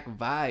Sack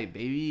Vibe,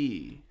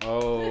 baby.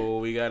 Oh,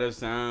 we got a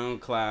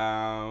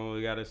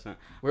SoundCloud.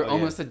 We're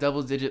almost to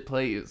double-digit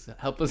plays.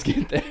 Help us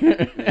get there.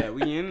 Yeah,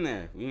 we in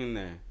there.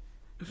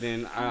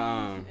 Then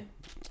I'm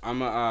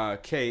a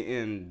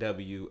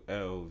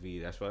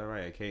KNWLV. That's what I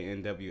write.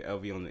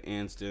 KNWLV on the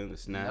Insta, the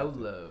Snap. No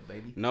love,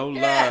 baby. No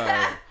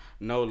love.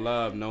 No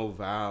love, no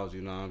vowels,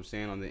 you know what I'm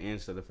saying? On the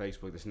Insta, the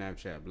Facebook, the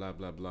Snapchat, blah,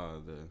 blah, blah.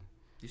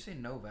 You say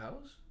no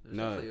vowels? There's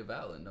No. definitely a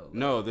vowel in no love.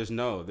 No, there's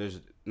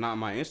not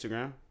my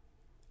Instagram.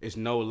 It's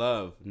no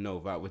love, no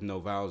vowel, with no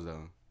vowels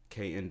though.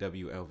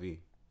 KNWLV.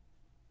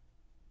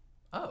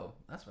 Oh,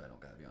 that's why I don't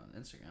got you on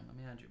Instagram. Let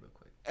me add you real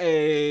quick.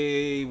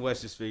 Hey,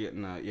 what's this figure?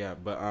 No, yeah,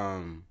 but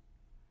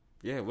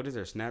yeah, what is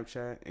there?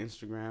 Snapchat,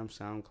 Instagram,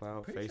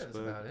 SoundCloud, Pretty sure Facebook. that's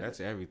about it.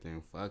 That's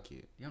everything. Fuck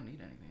it. You don't need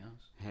anything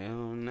else.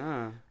 Hell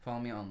nah.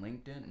 Follow me on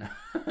LinkedIn. No.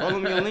 Follow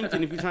me on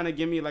LinkedIn if you're trying to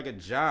give me like a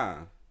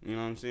job. You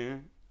know what I'm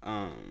saying?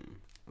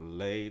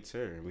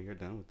 Later. We are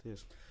done with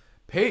this.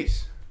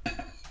 Peace. Oh,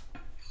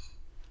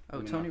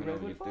 We're Tony not gonna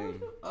have Redwood. your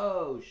thing.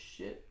 Oh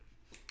shit.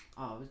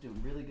 Oh, I was doing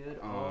really good.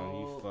 Oh,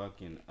 you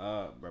fucking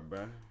up, bruh.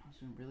 I was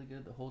doing really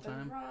good the whole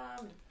time.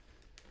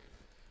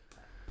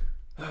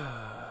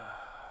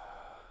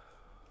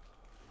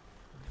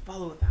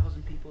 Follow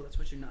 1,000 people. That's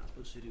what you're not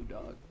supposed to do,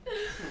 dog.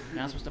 You're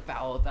not supposed to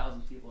follow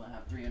 1,000 people and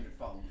have 300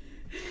 following you.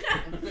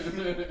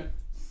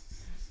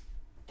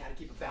 Gotta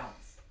keep a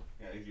balance.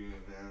 Gotta give it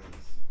a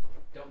balance.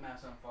 Don't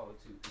mass unfollow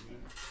too.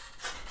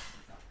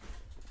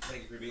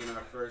 Thank you for being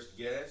our first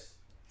guest.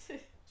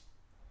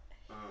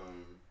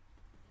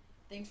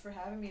 Thanks for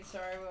having me.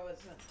 Sorry I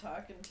wasn't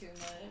talking too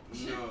much.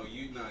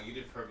 You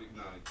did perfect.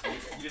 No,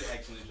 you did an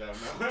excellent job.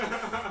 No.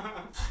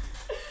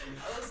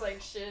 I was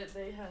like, shit,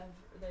 they know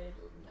a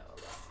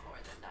lot more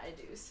than I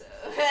do, so.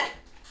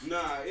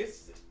 Nah,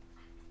 it's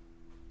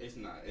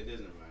not. It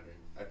doesn't matter.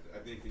 I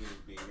think you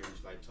just being here,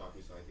 just like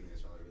talking. So I think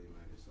that's all that really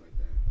matters, like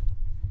that.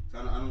 So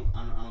I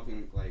don't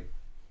think like.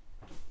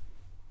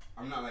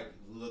 I'm not like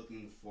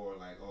looking for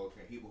like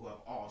people who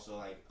have also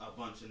like a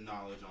bunch of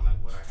knowledge on like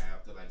what I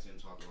have to like sit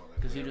and talk about like.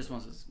 Because he just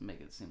wants to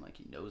make it seem like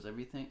he knows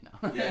everything. No.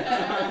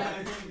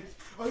 Yeah.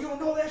 Oh, you don't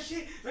know that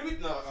shit? Let me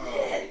no.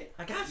 I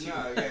got you.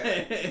 No,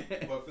 yeah.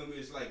 But for me,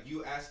 it's like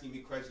you asking me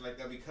questions like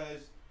that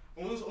because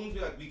only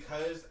like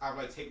because I've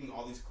like taken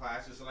all these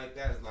classes like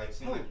that. It's like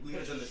seems like we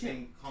have done the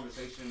same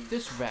conversation.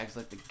 This rag's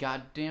like the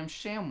goddamn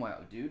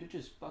ShamWow, dude. It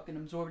just fucking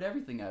absorbed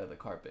everything out of the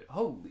carpet.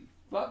 Holy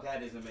fuck.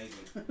 That is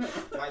amazing.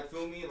 Like,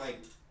 feel me? Like,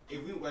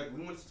 if we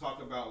wanted to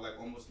talk about like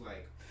almost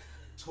like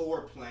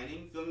tour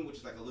planning, feel me, which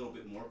is like a little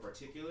bit more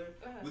particular,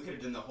 we could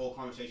have done the whole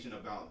conversation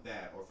about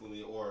that, or feel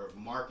me, or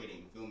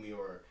marketing, feel me,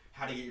 or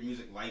how to get your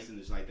music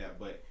licensed like that.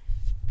 But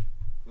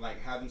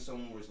like having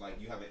someone who's like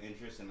you have an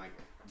interest in like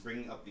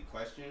bringing up the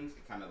questions,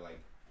 it kind of like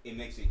it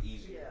makes it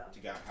easier to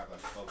have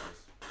us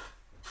focus.